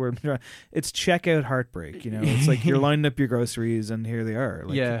 What's the word? It's checkout heartbreak. You know, it's like you're lining up your groceries and here they are.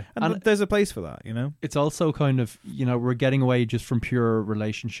 Like, yeah, and there's a place for that. You know, it's also kind of, you know, we're getting away just from pure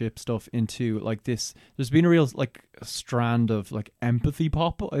relationship stuff into like this. There's been a real like strand of like empathy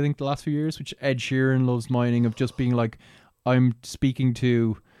pop, I think, the last few years, which Ed Sheeran loves mining, of just being like, I'm speaking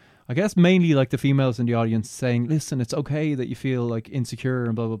to, I guess, mainly like the females in the audience, saying, listen, it's okay that you feel like insecure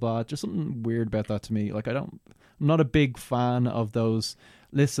and blah blah blah. Just something weird about that to me. Like I'm not a big fan of those,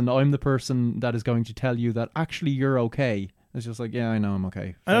 listen, I'm the person that is going to tell you that actually you're okay. It's just like, yeah, I know I'm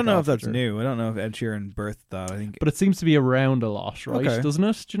okay. I don't know if that's new. I don't know if Ed Sheeran birthed that, I think. But it seems to be around a lot, right? Okay. Doesn't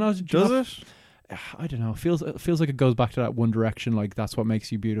it? Do you know? Does it? I don't know. It feels like it goes back to that One Direction, like that's what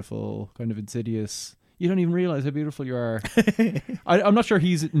makes you beautiful, kind of insidious. You don't even realize how beautiful you are. I'm not sure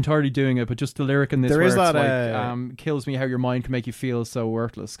he's entirely doing it, but just the lyric in this, there is where that, it's like, kills me how your mind can make you feel so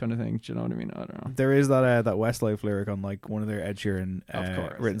worthless, kind of thing. Do you know what I mean? I don't know. There is that Westlife lyric on like one of their Ed Sheeran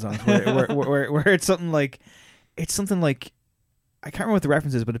written songs, where it's something like I can't remember what the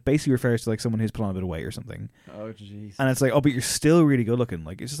reference is, but it basically refers to like someone who's put on a bit of weight or something. Oh jeez. And it's like, oh, but you're still really good looking.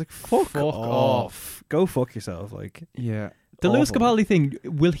 Like it's just like fuck off. Go fuck yourself. Like yeah. The Lewis Capaldi thing,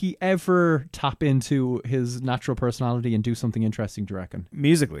 will he ever tap into his natural personality and do something interesting, do you reckon?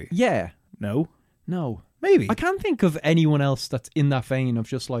 Musically? Yeah. No. Maybe. I can't think of anyone else that's in that vein of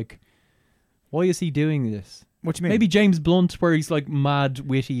just like, why is he doing this? What do you mean? Maybe James Blunt, where he's like mad,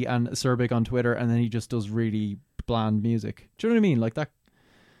 witty and acerbic on Twitter, and then he just does really bland music. Do you know what I mean? Like that.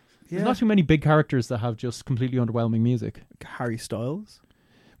 Yeah. There's not too many big characters that have just completely underwhelming music. Harry Styles?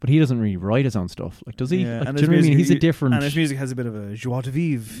 But he doesn't really write his own stuff. Like, does he? Yeah, like, do you know what I mean? He's a different... And his music has a bit of a joie de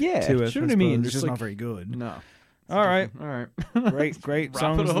vivre to it. Do you know what I mean? It's just like, not very good. No. All right. Great Wrap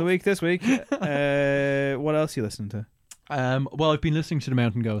songs of the week this week. What else are you listening to? Well, I've been listening to the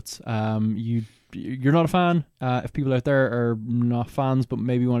Mountain Goats. You're not a fan. If people out there are not fans, but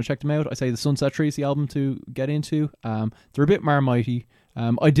maybe want to check them out, I say the Sunset Tree is the album to get into. They're a bit Marmitey.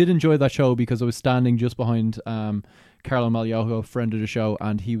 I did enjoy that show because I was standing just behind Carlo Maliojo, friend of the show,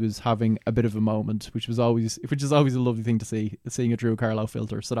 and he was having a bit of a moment, which is always a lovely thing to see, seeing it through a Carlo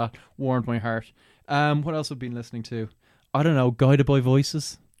filter. So that warmed my heart. What else have I been listening to? I don't know, Guided by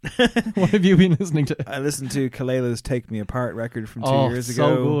Voices. What have you been listening to? I listened to Kalela's Take Me Apart record from 2 years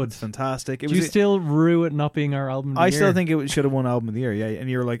ago. So good. It's fantastic. Do you still rue it not being our album of the year? I still think it should have won album of the year, yeah. And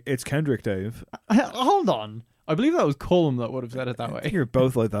you're like, it's Kendrick, Dave. Hold on. I believe that was Cullum that would have said it that way. You're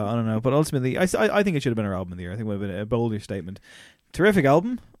both like that. I don't know. But ultimately, I think it should have been our album of the year. I think it would have been a bolder statement. Terrific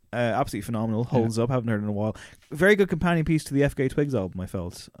album. Absolutely phenomenal. Holds up. Haven't heard it in a while. Very good companion piece to the FK Twigs album, I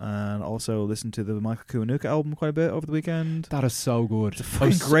felt. And also listened to the Michael Kiwanuka album quite a bit over the weekend. That is so good. It's a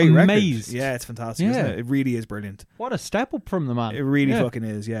fucking great record. Yeah, it's fantastic, isn't it? It really is brilliant. What a step up from the man. It really fucking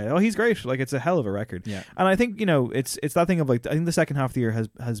is, yeah. Oh, he's great. Like, it's a hell of a record. Yeah. And I think, it's that thing of like, I think the second half of the year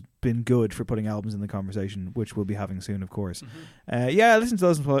has been good for putting albums in the conversation, which we'll be having soon, of course. Mm-hmm. I listened to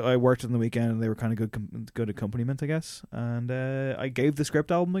those until I worked on the weekend, and they were kind of good accompaniment, I guess. And I gave the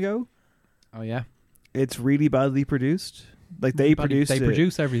Script album a go. Oh yeah, it's really badly produced. Like they produce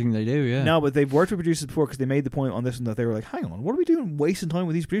everything they do. Yeah, no, but they've worked with producers before because they made the point on this one that they were like, "Hang on, what are we doing, wasting time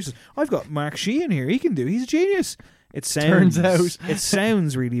with these producers? I've got Mark Sheehan here; he's a genius." It sounds, it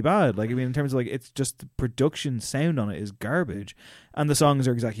sounds really bad. Like, I mean, in terms of like, it's just the production sound on it is garbage, and the songs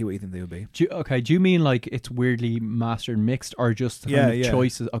are exactly what you think they would be. Do you mean like it's weirdly mastered and mixed, or just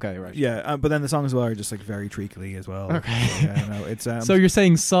choices? Okay, right. Yeah, but then the songs as well are just like very treacly as well. Okay. So, yeah, no, it's so you're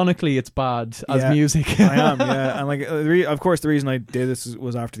saying sonically it's bad as music? I am, yeah. And like, of course, the reason I did this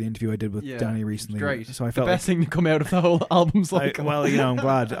was after the interview I did with Danny recently. Great. So I felt the best thing to come out of the whole album's like. I'm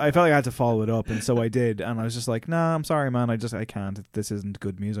glad. I felt like I had to follow it up, and so I did. And I was just like, nah, I'm sorry, man. I can't. This isn't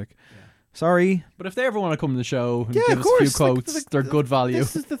good music. Yeah. Sorry. But if they ever want to come to the show and give us a few quotes, they're good value.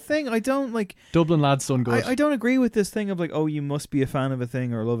 This is the thing. I don't like... Dublin lads done good. I don't agree with this thing of like, oh, you must be a fan of a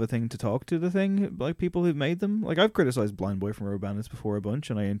thing or love a thing to talk to the thing, like people who've made them. Like, I've criticised Blind Boy from Urbanus before a bunch,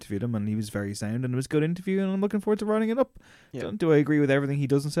 and I interviewed him, and he was very sound, and it was a good interview, and I'm looking forward to writing it up. Yeah. Do I agree with everything he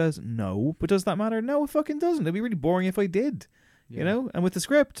does and says? No. But does that matter? No, it fucking doesn't. It'd be really boring if I did. Yeah. You know? And with the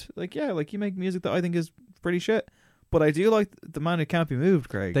Script, like, yeah, like you make music that I think is pretty shit. But I do like The Man Who Can't Be Moved,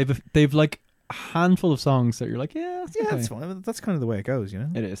 Craig. They've like a handful of songs that you're like, that's fine. That's kind of the way it goes, you know?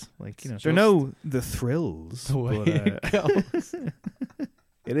 It is. Like, they're no The Thrills. The way it goes.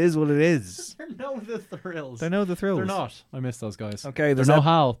 It is what it is. They're no The Thrills. They're no The Thrills. They're not. I miss those guys. Okay, there's no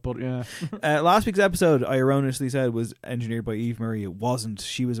Hal, but yeah. Last week's episode, I erroneously said, was engineered by Eve Murray. It wasn't.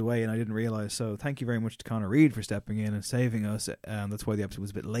 She was away, and I didn't realise. So thank you very much to Connor Reid for stepping in and saving us. That's why the episode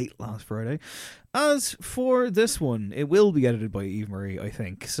was a bit late last Friday. As for this one, it will be edited by Eve Murray, I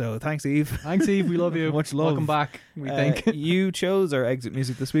think. So thanks, Eve. Thanks, Eve. We love you. Much love. Welcome back, we think. You chose our exit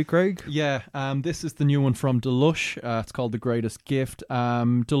music this week, Craig. Yeah. This is the new one from Delush. It's called The Greatest Gift.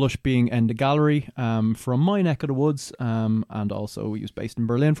 Delush being Enda Gallery, from my neck of the woods, and also he was based in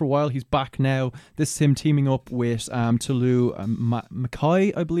Berlin for a while. He's back now. This is him teaming up with Tulu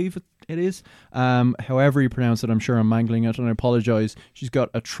Mackay, I believe it is. However you pronounce it, I'm sure I'm mangling it, and I apologise. She's got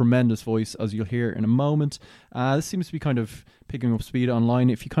a tremendous voice, as you'll hear in a moment. This seems to be kind of picking up speed online.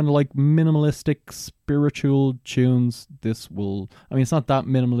 If you kind of like minimalistic spiritual tunes, this will... I mean, it's not that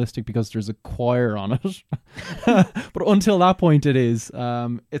minimalistic because there's a choir on it. But until that point it is.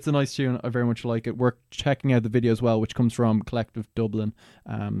 It's a nice tune. I very much like it. We're checking out the video as well, which comes from Collective Dublin.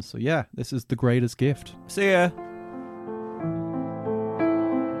 So yeah, this is The Greatest Gift. See ya.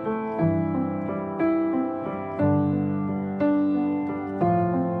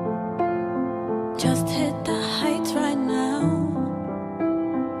 Just hit the heights right now,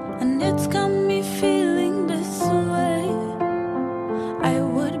 and it's got me feeling this way. I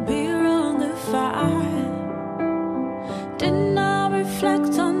would be wrong if I did not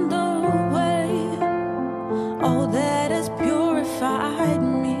reflect on the way all that has purified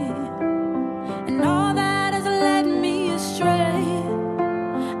me and all that has led me astray.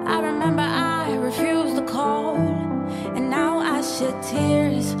 I remember I refused the call, and now I shed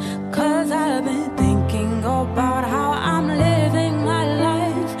tears, 'cause I've been thinking about how I'm living my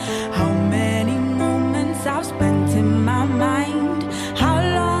life, how many moments I've spent in my mind, how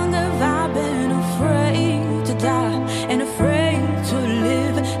long have I been afraid to die and afraid to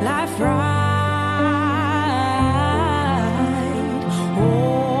live life right. Oh,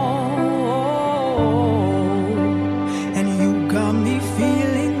 and you got me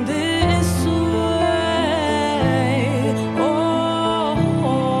feeling this way. Oh,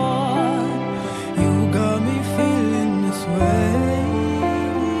 you got me feeling this way.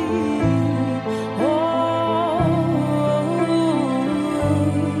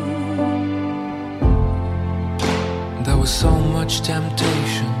 There was so much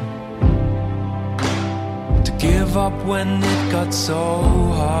temptation to give give up when it got so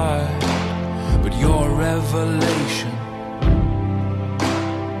hard, but your revelation,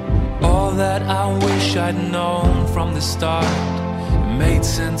 all that I wish I'd known from the start, it made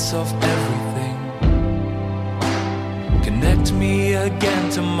sense of everything. Connect me again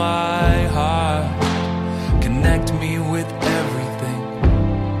to my heart, connect me with everything,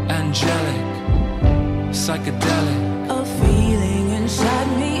 angelic, psychedelic. A feeling inside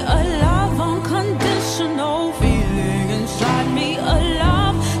me, a love unconditional. Feeling inside me, a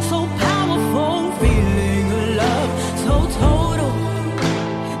love so powerful. Feeling a love so total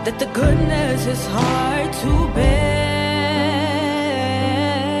that the goodness is hard to bear.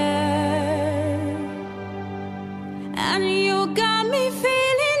 And you got me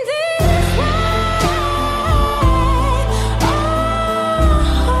feeling this way. Oh,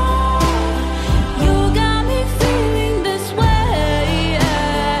 you got me feeling this way.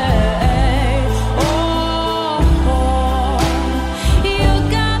 Oh, you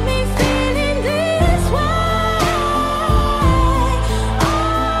got me feeling this way.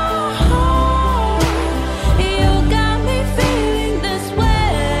 Oh, you got me feeling this way.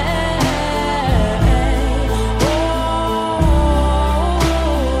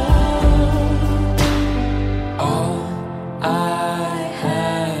 All I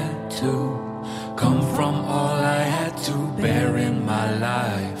had to come from, all I had to bear in my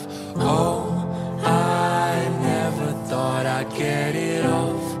life. Oh, I never thought I'd get it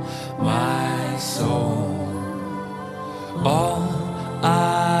off my soul. All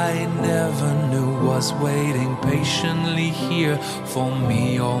I never knew was waiting patiently here for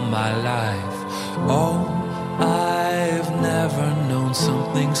me all my life. Oh, I've never known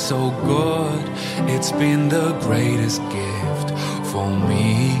something so good. It's been the greatest gift for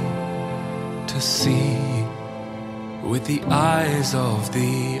me to see with the eyes of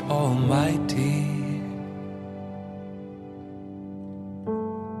the Almighty.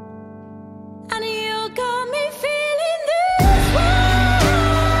 And you got me feeling this way.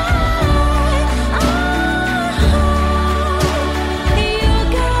 Oh, you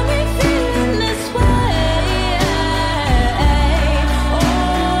got me feeling this way. Oh,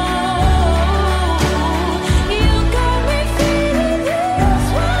 you got me feeling this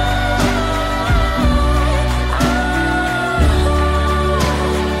way. Oh,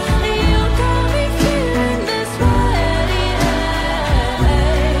 you got me feeling this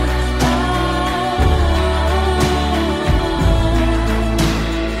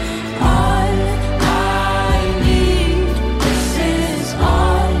all I need, this is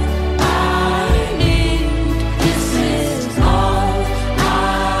all I need. This is all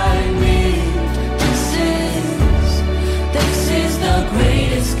I need. This is the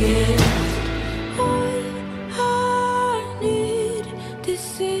greatest gift. All I need,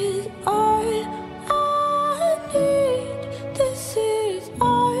 this is all I need. This is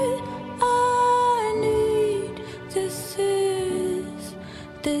all I need.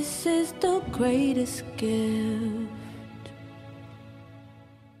 This is the greatest gift.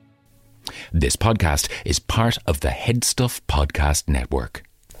 This podcast is part of the Headstuff Podcast Network.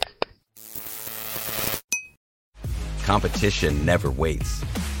 Competition never waits.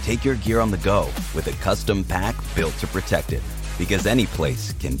 Take your gear on the go with a custom pack built to protect it. Because any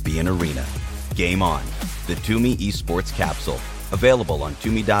place can be an arena. Game on. The Toomey Esports Capsule. Available on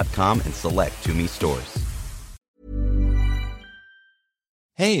Toomey.com and select Toomey stores.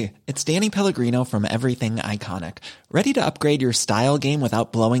 Hey, it's Danny Pellegrino from Everything Iconic. Ready to upgrade your style game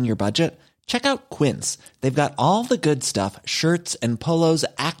without blowing your budget? Check out Quince. They've got all the good stuff, shirts and polos,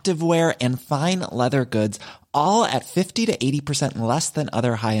 activewear, and fine leather goods, all at 50 to 80% less than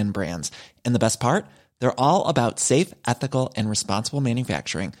other high-end brands. And the best part? They're all about safe, ethical, and responsible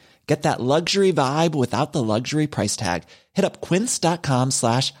manufacturing. Get that luxury vibe without the luxury price tag. Hit up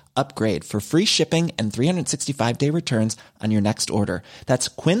quince.com/upgrade for free shipping and 365-day returns on your next order. That's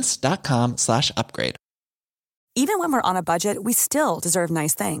quince.com/upgrade. Even when we're on a budget, we still deserve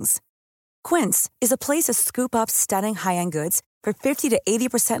nice things. Quince is a place to scoop up stunning high-end goods for 50 to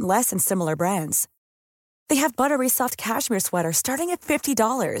 80% less than similar brands. They have buttery soft cashmere sweaters starting at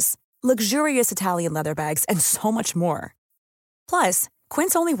 $50, luxurious Italian leather bags, and so much more. Plus,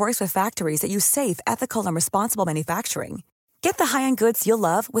 Quince only works with factories that use safe, ethical, and responsible manufacturing. Get the high-end goods you'll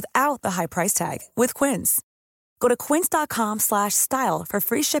love without the high price tag with Quince. Go to quince.com/style for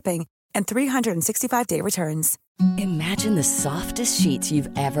free shipping and 365-day returns. Imagine the softest sheets you've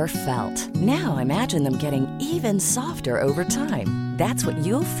ever felt. Now imagine them getting even softer over time. That's what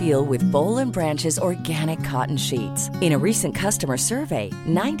you'll feel with Boll & Branch's organic cotton sheets. In a recent customer survey,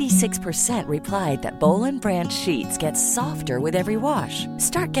 96% replied that Boll & Branch sheets get softer with every wash.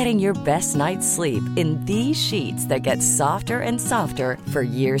 Start getting your best night's sleep in these sheets that get softer and softer for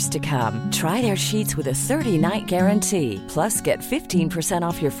years to come. Try their sheets with a 30-night guarantee. Plus, get 15%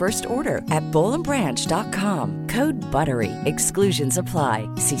 off your first order at bollandbranch.com. Code BUTTERY. Exclusions apply.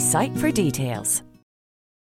 See site for details.